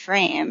fight the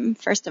frame,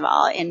 first of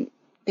all,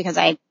 because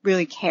I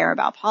really care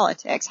about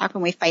politics, how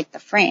can we fight the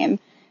frame?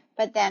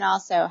 But then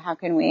also, how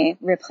can we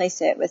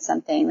replace it with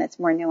something that's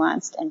more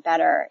nuanced and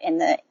better in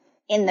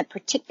the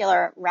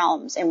particular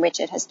realms in which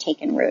it has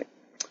taken root?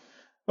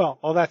 Well,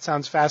 all that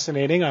sounds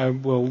fascinating. I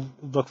will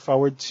look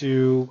forward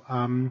to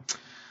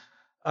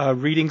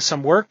reading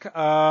some work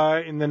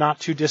in the not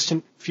too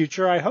distant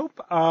future, I hope,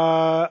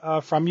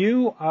 from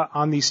you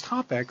on these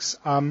topics.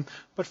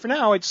 But for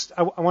now,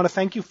 I want to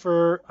thank you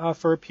for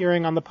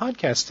appearing on the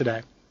podcast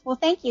today. Well,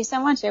 thank you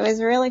so much. It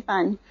was really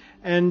fun.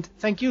 And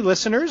thank you,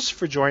 listeners,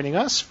 for joining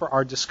us for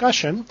our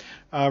discussion.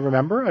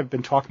 Remember, I've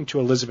been talking to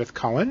Elizabeth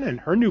Cohen, and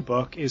her new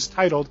book is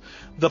titled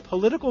The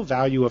Political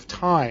Value of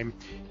Time.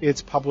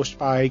 It's published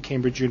by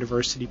Cambridge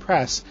University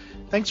Press.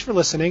 Thanks for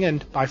listening,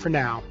 and bye for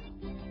now.